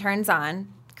vacuum turns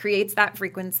on, creates that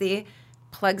frequency,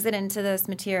 plugs it into this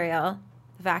material,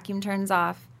 the vacuum turns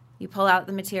off, you pull out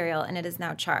the material, and it is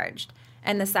now charged.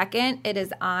 And the second it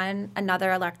is on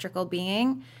another electrical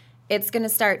being, it's going to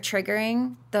start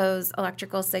triggering those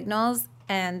electrical signals,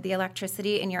 and the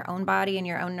electricity in your own body, in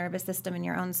your own nervous system, in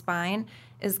your own spine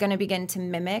is going to begin to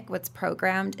mimic what's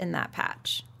programmed in that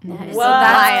patch. That is So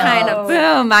that's wild. kind of,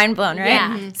 boom, mind blown, right?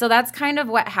 Yeah. So that's kind of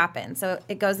what happens. So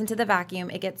it goes into the vacuum,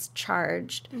 it gets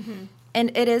charged,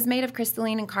 and it is made of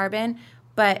crystalline and carbon,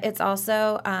 but it's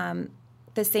also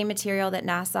the same material that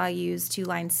NASA used to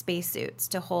line spacesuits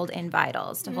to hold in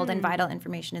vitals, to hold in vital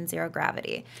information in zero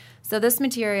gravity. So this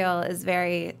material is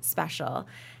very special.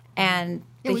 And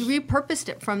we repurposed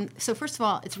it so first of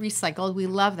all, it's recycled. We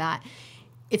love that.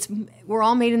 We're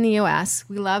all made in the U.S.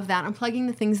 We love that. I'm plugging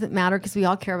the things that matter because we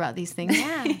all care about these things.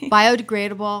 Yeah.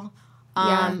 Biodegradable.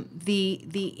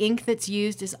 The ink that's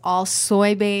used is all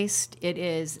soy based. It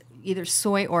is either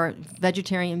soy or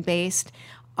vegetarian based.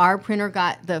 Our printer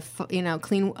got the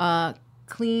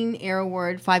clean air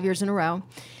award 5 years in a row.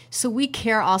 So we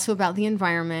care also about the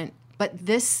environment. But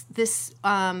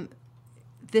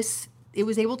it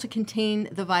was able to contain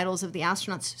the vitals of the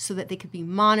astronauts so that they could be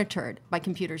monitored by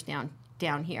computers down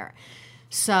here.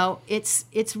 So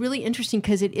it's really interesting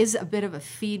because it is a bit of a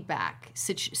feedback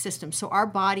system. So our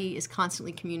body is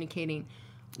constantly communicating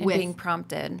and with being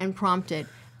prompted.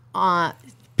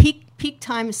 Peak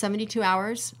time is 72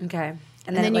 hours. Okay.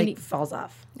 And then it falls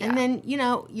off. And then,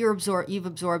 you've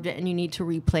absorbed it and you need to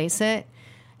replace it.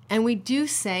 And we do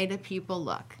say to people,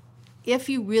 look, if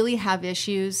you really have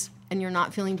issues and you're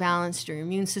not feeling balanced, or your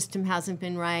immune system hasn't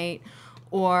been right,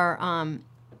 or,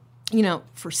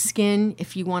 for skin,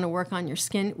 if you want to work on your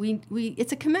skin,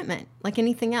 it's a commitment like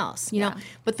anything else, know.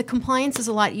 But the compliance is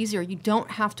a lot easier. You don't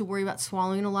have to worry about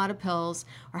swallowing a lot of pills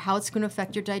or how it's going to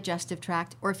affect your digestive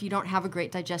tract, or if you don't have a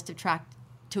great digestive tract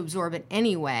to absorb it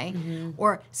anyway,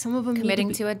 or some of them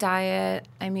Committing to a diet.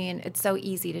 I mean, it's so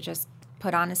easy to just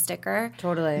put on a sticker.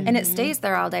 Totally. And it stays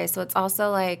there all day. So it's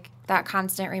also like that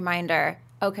constant reminder,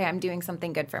 okay, I'm doing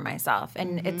something good for myself.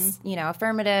 And it's,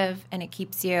 affirmative, and it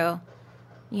keeps you,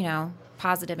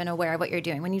 positive and aware of what you're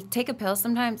doing. When you take a pill,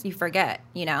 sometimes you forget,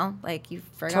 like you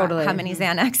forgot how many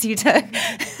Xanax you took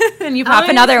and you pop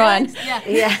another one.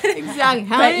 Yeah, exactly.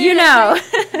 But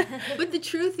But the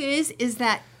truth is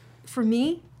that for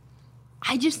me,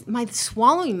 my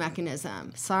swallowing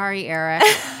mechanism. Sorry, Eric.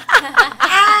 oh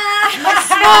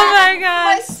my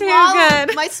gosh, too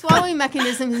good. My swallowing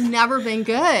mechanism has never been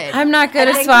good. I'm not good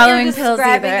at swallowing pills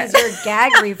either. Is your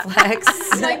gag reflex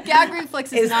My gag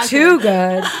reflex is not too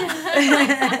good. good.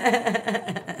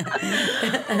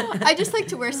 I just like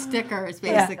to wear stickers,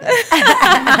 basically.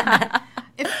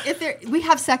 We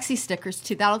have sexy stickers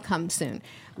too. That'll come soon.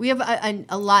 We have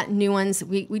a lot of new ones.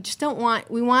 We just don't want.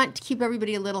 We want to keep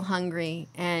everybody a little hungry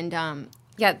and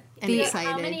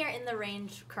excited. How many are in the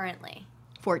range currently?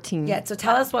 14. Yeah, so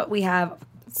tell us what we have,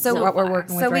 what we're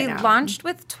working with right now. So we launched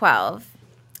with 12,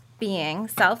 being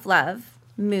self-love,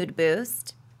 mood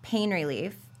boost, pain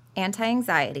relief,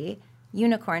 anti-anxiety,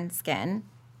 unicorn skin,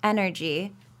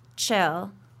 energy,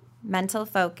 chill, mental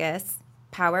focus,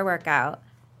 power workout,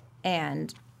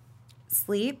 and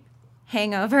sleep,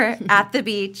 hangover, at the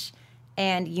beach,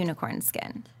 and unicorn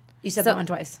skin. You said that one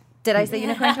twice. Did I say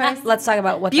unicorn twice? Let's talk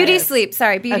about what Beauty that is. sleep.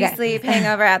 Sorry, beauty Okay. sleep,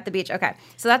 hangover at the beach. Okay,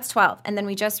 so that's 12. And then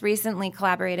we just recently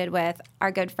collaborated with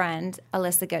our good friend,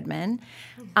 Alyssa Goodman,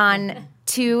 on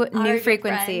 2 Our new good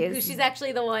frequencies. friend, who she's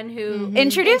actually the one who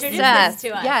Introduced us. this to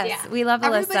us. Yes, Yeah. we love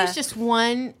Everybody's Alyssa. just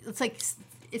one. It's like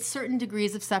it's certain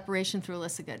degrees of separation through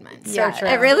Alyssa Goodman. So Yeah, true.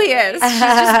 it really is. She's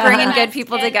just bringing good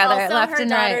people And together also left her and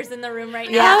right. daughter's in the room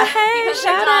right Yeah. now. Oh, hey, because her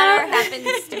shout daughter out.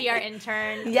 happens to be our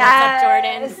intern.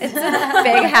 Yes. What's up, Jordan?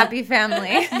 Big happy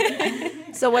family.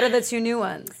 So what are the 2 new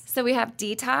ones? So we have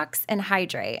Detox and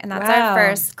Hydrate, and that's Wow. our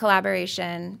first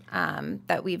collaboration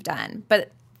that we've done.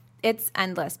 But it's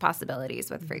endless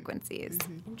possibilities with frequencies.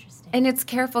 Interesting. And it's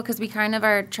careful because we kind of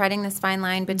are treading this fine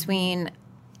line between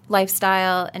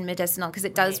lifestyle and medicinal because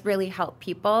it does really help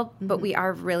people, but we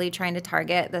are really trying to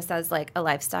target this as like a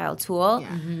lifestyle tool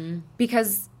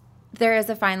because there is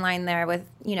a fine line there with,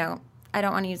 you know, I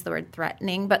don't want to use the word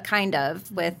threatening, but kind of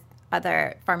with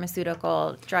other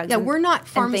pharmaceutical drugs Yeah, we're not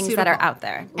and things that are pharmaceutical. out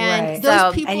there. And Right. those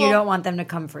So- people. And you don't want them to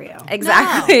come for you.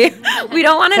 Exactly. We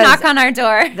don't want to 'Cause knock on our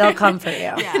door. They'll come for you.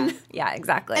 Yeah. Yeah,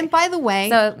 exactly. And by the way,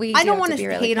 So we I do don't have want to to be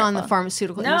really hate on the careful.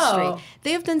 pharmaceutical No. industry.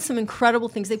 They have done some incredible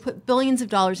things. They put billions of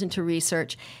dollars into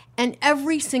research, and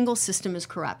every single system is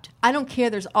corrupt. I don't care.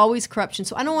 There's always corruption.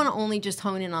 So I don't want to only just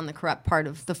hone in on the corrupt part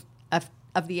of the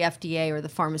FDA or the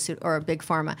pharmaceutical or a big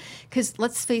pharma, because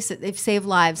let's face it, they've saved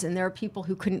lives, and there are people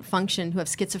who couldn't function who have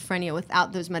schizophrenia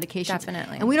without those medications.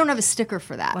 Definitely. And we don't have a sticker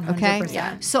for that. Okay. 100%.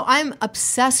 Yeah. So I'm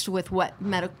obsessed with what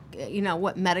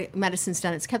medicine's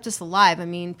done. It's kept us alive. I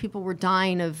mean, people were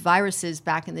dying of viruses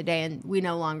back in the day, and we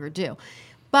no longer do.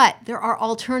 But there are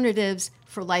alternatives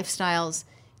for lifestyles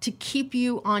to keep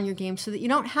you on your game so that you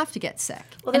don't have to get sick.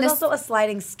 Well, there's also a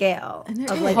sliding scale of like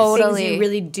things Totally. you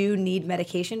really do need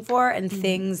medication for and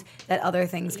things that other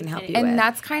things can help you with. And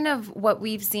that's kind of what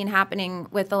we've seen happening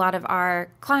with a lot of our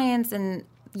clients and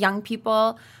young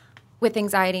people with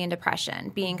anxiety and depression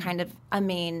being kind of a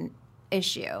main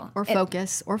issue. Or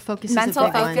focus. is mental a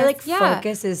big focus. one. I feel like Yeah.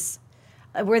 focus is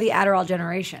we're the Adderall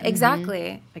generation.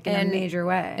 Exactly. Like in a major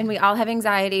way. And we all have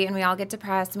anxiety and we all get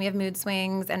depressed and we have mood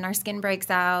swings and our skin breaks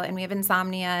out and we have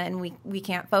insomnia and we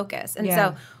can't focus. And Yeah.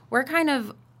 so we're kind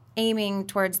of aiming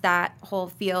towards that whole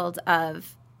field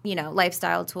of, you know,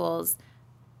 lifestyle tools.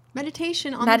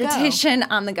 Meditation on Meditation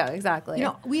on the go, exactly. the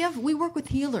go. You know, we work with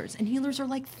healers, and healers are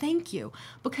like, thank you,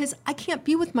 because I can't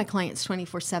be with my clients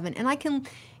 24/7, and I can.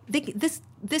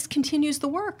 This continues the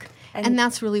work, and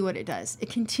that's really what it does. It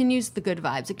continues the good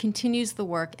vibes. It continues the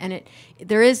work, and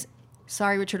there is.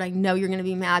 Sorry, Richard, I know you're going to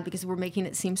be mad because we're making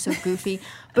it seem so goofy,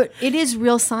 but it is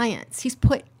real science.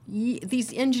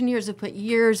 These engineers have put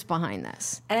years behind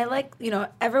this. And I like, you know,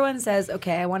 everyone says,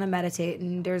 okay, I want to meditate,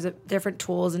 and there's different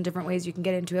tools and different ways you can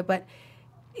get into it, but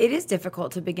it is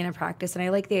difficult to begin a practice. And I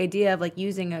like the idea of like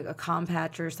using a calm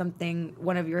patch or something,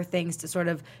 one of your things to sort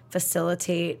of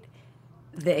facilitate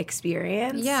the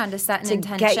experience. Yeah, and to set an to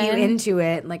intention. get you into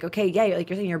it. Like, okay, yeah, like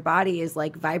you're saying, your body is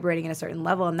like vibrating at a certain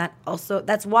level, and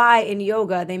that's why in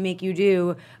yoga they make you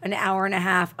do an hour and a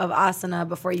half of asana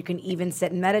before you can even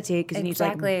sit and meditate, because you need to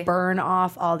Exactly. like burn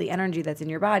off all the energy that's in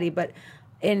your body. But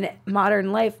in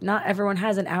modern life, not everyone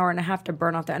has an hour and a half to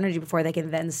burn off their energy before they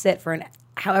can then sit for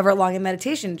however long in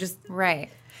meditation. Just Right.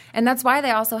 And that's why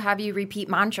they also have you repeat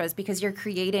mantras, because you're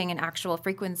creating an actual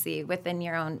frequency within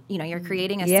your own, you know, you're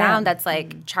creating a Yeah. sound that's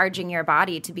like charging your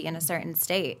body to be in a certain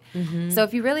state. So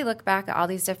if you really look back at all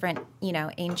these different, you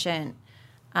know, ancient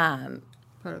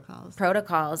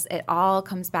protocols, it all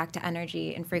comes back to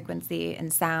energy and frequency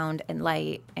and sound and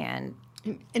light. And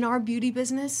In our beauty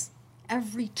business,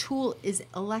 every tool is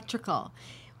electrical,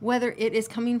 whether it is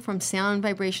coming from sound,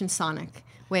 vibration, sonic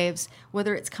waves,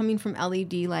 whether it's coming from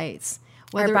LED lights,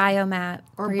 or whether biomat,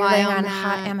 or where you're laying on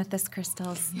hot biomat. amethyst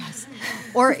crystals. Yes.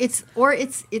 or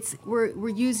we're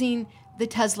using the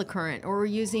Tesla current, or we're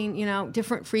using, you know,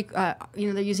 different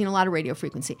they're using a lot of radio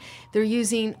frequency. They're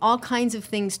using all kinds of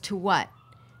things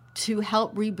to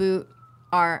help reboot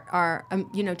our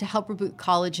to help reboot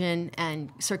collagen and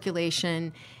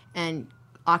circulation and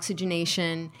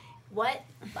oxygenation. What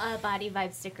body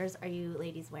vibe stickers are you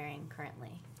ladies wearing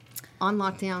currently? On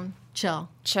lockdown, chill.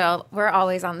 Chill. We're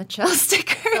always on the chill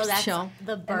stickers. So that's Chill.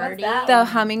 the birdie, The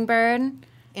hummingbird.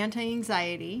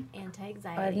 Anti-anxiety.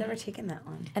 anti-anxiety. I've never taken that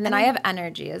one. And then I have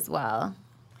energy as well.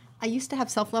 I used to have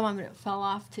self-love, but it fell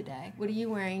off today. What are you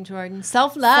wearing, Jordan?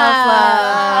 Self-love.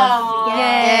 Oh,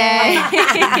 yay.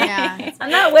 Yeah.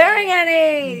 I'm not wearing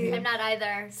any. I'm not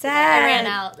either. Sad. I ran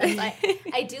out. That's why.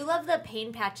 I do love the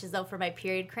pain patches though for my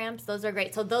period cramps. Those are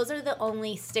great. So those are the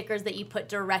only stickers that you put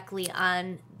directly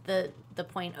on the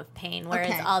point of pain,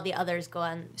 whereas Okay. all the others go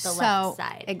on the So, left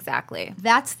side. Exactly.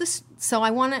 That's so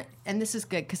I want to, and this is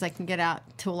good because I can get out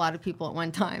to a lot of people at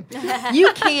one time.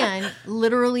 You can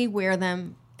literally wear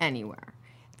them anywhere.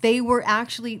 There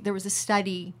was a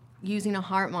study using a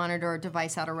heart monitor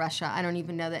device out of Russia. I don't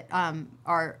even know that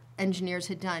our engineers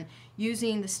had done,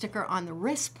 using the sticker on the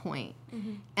wrist point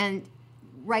and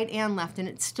right and left, and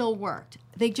it still worked.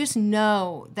 They just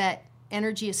know that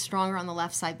energy is stronger on the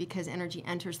left side because energy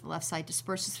enters the left side,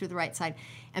 disperses through the right side.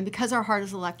 And because our heart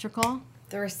is electrical,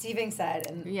 The receiving side.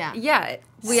 And yeah. Yeah,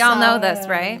 we all know this,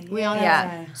 right? We all know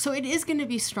Yeah. that. So it is going to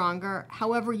be stronger.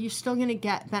 However, you're still going to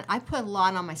get bent. I put a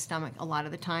lot on my stomach a lot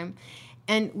of the time.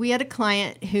 And we had a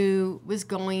client who was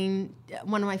going,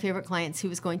 one of my favorite clients, who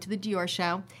was going to the Dior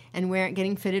show and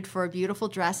getting fitted for a beautiful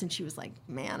dress. And she was like,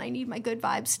 man, I need my good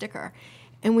vibes sticker.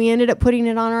 And we ended up putting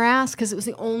it on her ass because it was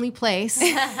the only place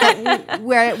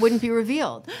where it wouldn't be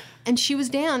revealed. And she was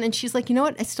down, and she's like, you know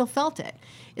what? I still felt it.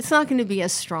 It's not going to be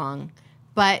as strong,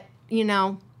 but,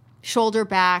 shoulder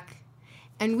back.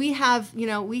 And we have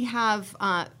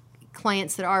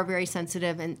clients that are very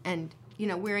sensitive and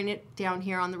wearing it down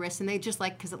here on the wrist. And they just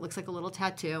like, because it looks like a little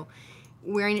tattoo,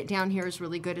 wearing it down here is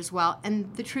really good as well.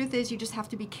 And the truth is, you just have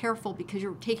to be careful because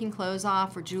you're taking clothes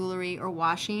off or jewelry or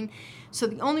washing. So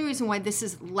the only reason why this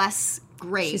is less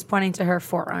great. she's pointing to her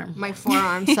forearm. My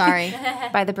forearm, sorry.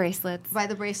 By the bracelets. By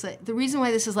the bracelet. The reason why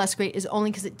this is less great is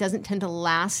only because it doesn't tend to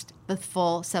last the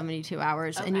full 72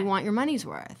 hours, and you want your money's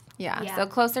worth. Yeah. Yeah. So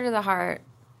closer to the heart,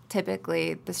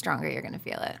 typically, the stronger you're going to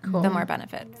feel it. The more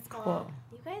benefits. Cool.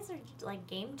 You guys are like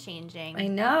game changing. I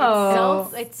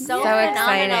know. It's so So phenomenal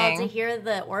exciting. to hear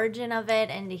the origin of it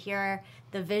and to hear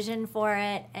the vision for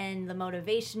it and the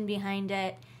motivation behind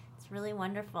it. It's really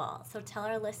wonderful. So tell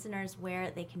our listeners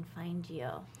where they can find you.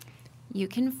 You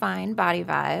can find Body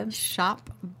Vibes.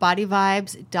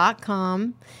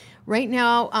 shopbodyvibes.com. Right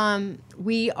now,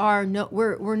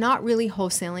 we're not really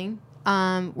wholesaling.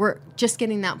 We're just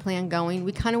getting that plan going.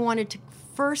 We kind of wanted to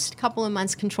first couple of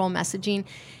months control messaging.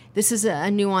 This is a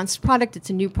nuanced product. It's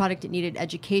a new product. It needed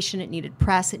education. It needed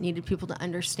press. It needed people to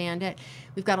understand it.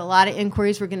 We've got a lot of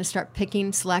inquiries. We're going to start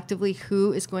picking selectively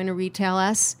who is going to retail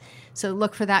us. So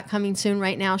look for that coming soon.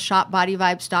 Right now,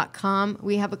 shopbodyvibes.com.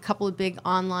 We have a couple of big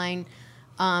online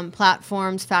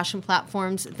platforms, fashion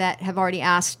platforms that have already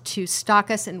asked to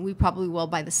stock us, and we probably will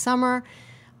by the summer.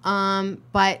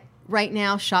 But right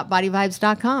now,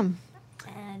 shopbodyvibes.com.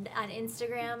 And on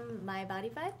Instagram, My Body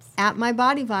Vibes. At My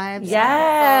Body Vibes.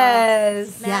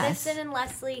 Yes. Madison and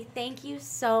Leslie, thank you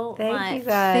so much. Thank you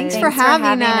guys. Thanks for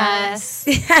having us.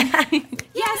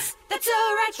 Yes, that's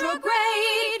a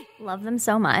retrograde. Love them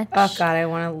so much. Oh, God, I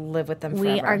want to live with them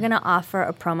forever. We are going to offer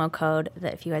a promo code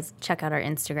that if you guys check out our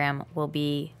Instagram, we'll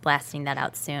be blasting that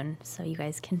out soon. So you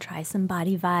guys can try some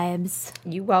Body Vibes.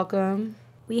 You welcome.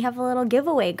 We have a little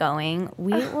giveaway going.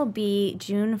 We will be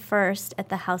June 1st at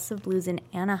the House of Blues in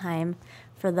Anaheim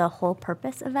for the Whole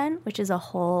Purpose event, which is a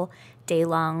whole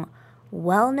day-long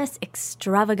wellness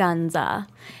extravaganza.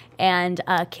 And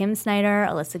Kim Snyder,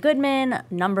 Alyssa Goodman, a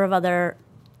number of other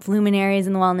luminaries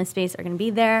in the wellness space are going to be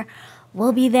there.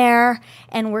 We'll be there,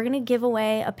 and we're going to give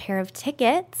away a pair of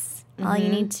tickets. All you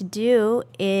need to do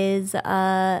is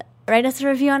write us a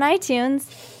review on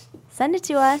iTunes, send it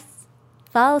to us,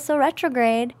 follow So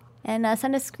Retrograde, and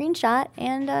send a screenshot,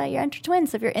 and you're entered to win.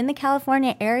 So if you're in the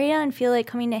California area and feel like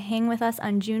coming to hang with us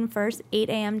on June 1st, 8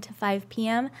 a.m. to 5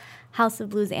 p.m., House of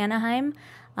Blues Anaheim,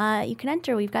 you can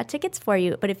enter. We've got tickets for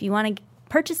you. But if you want to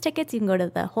purchase tickets, you can go to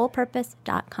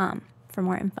thewholepurpose.com for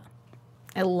more info.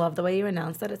 I love the way you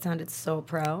announced that. It sounded so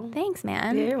pro. Thanks,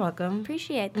 man. Yeah, you're welcome.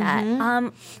 Appreciate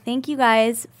that. Thank you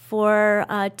guys for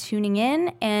tuning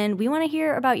in, and we want to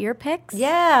hear about your picks.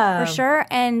 Yeah. For sure.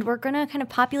 And we're going to kind of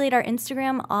populate our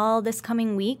Instagram all this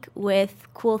coming week with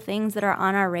cool things that are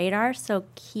on our radar. So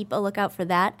keep a lookout for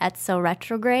that at So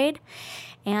Retrograde.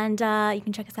 And you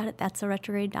can check us out at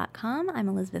that'ssoretrograde.com. I'm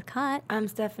Elizabeth Cott. I'm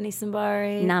Stephanie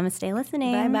Simbari. Namaste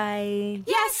listening. Bye-bye.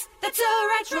 Yes, that's a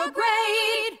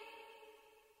retrograde.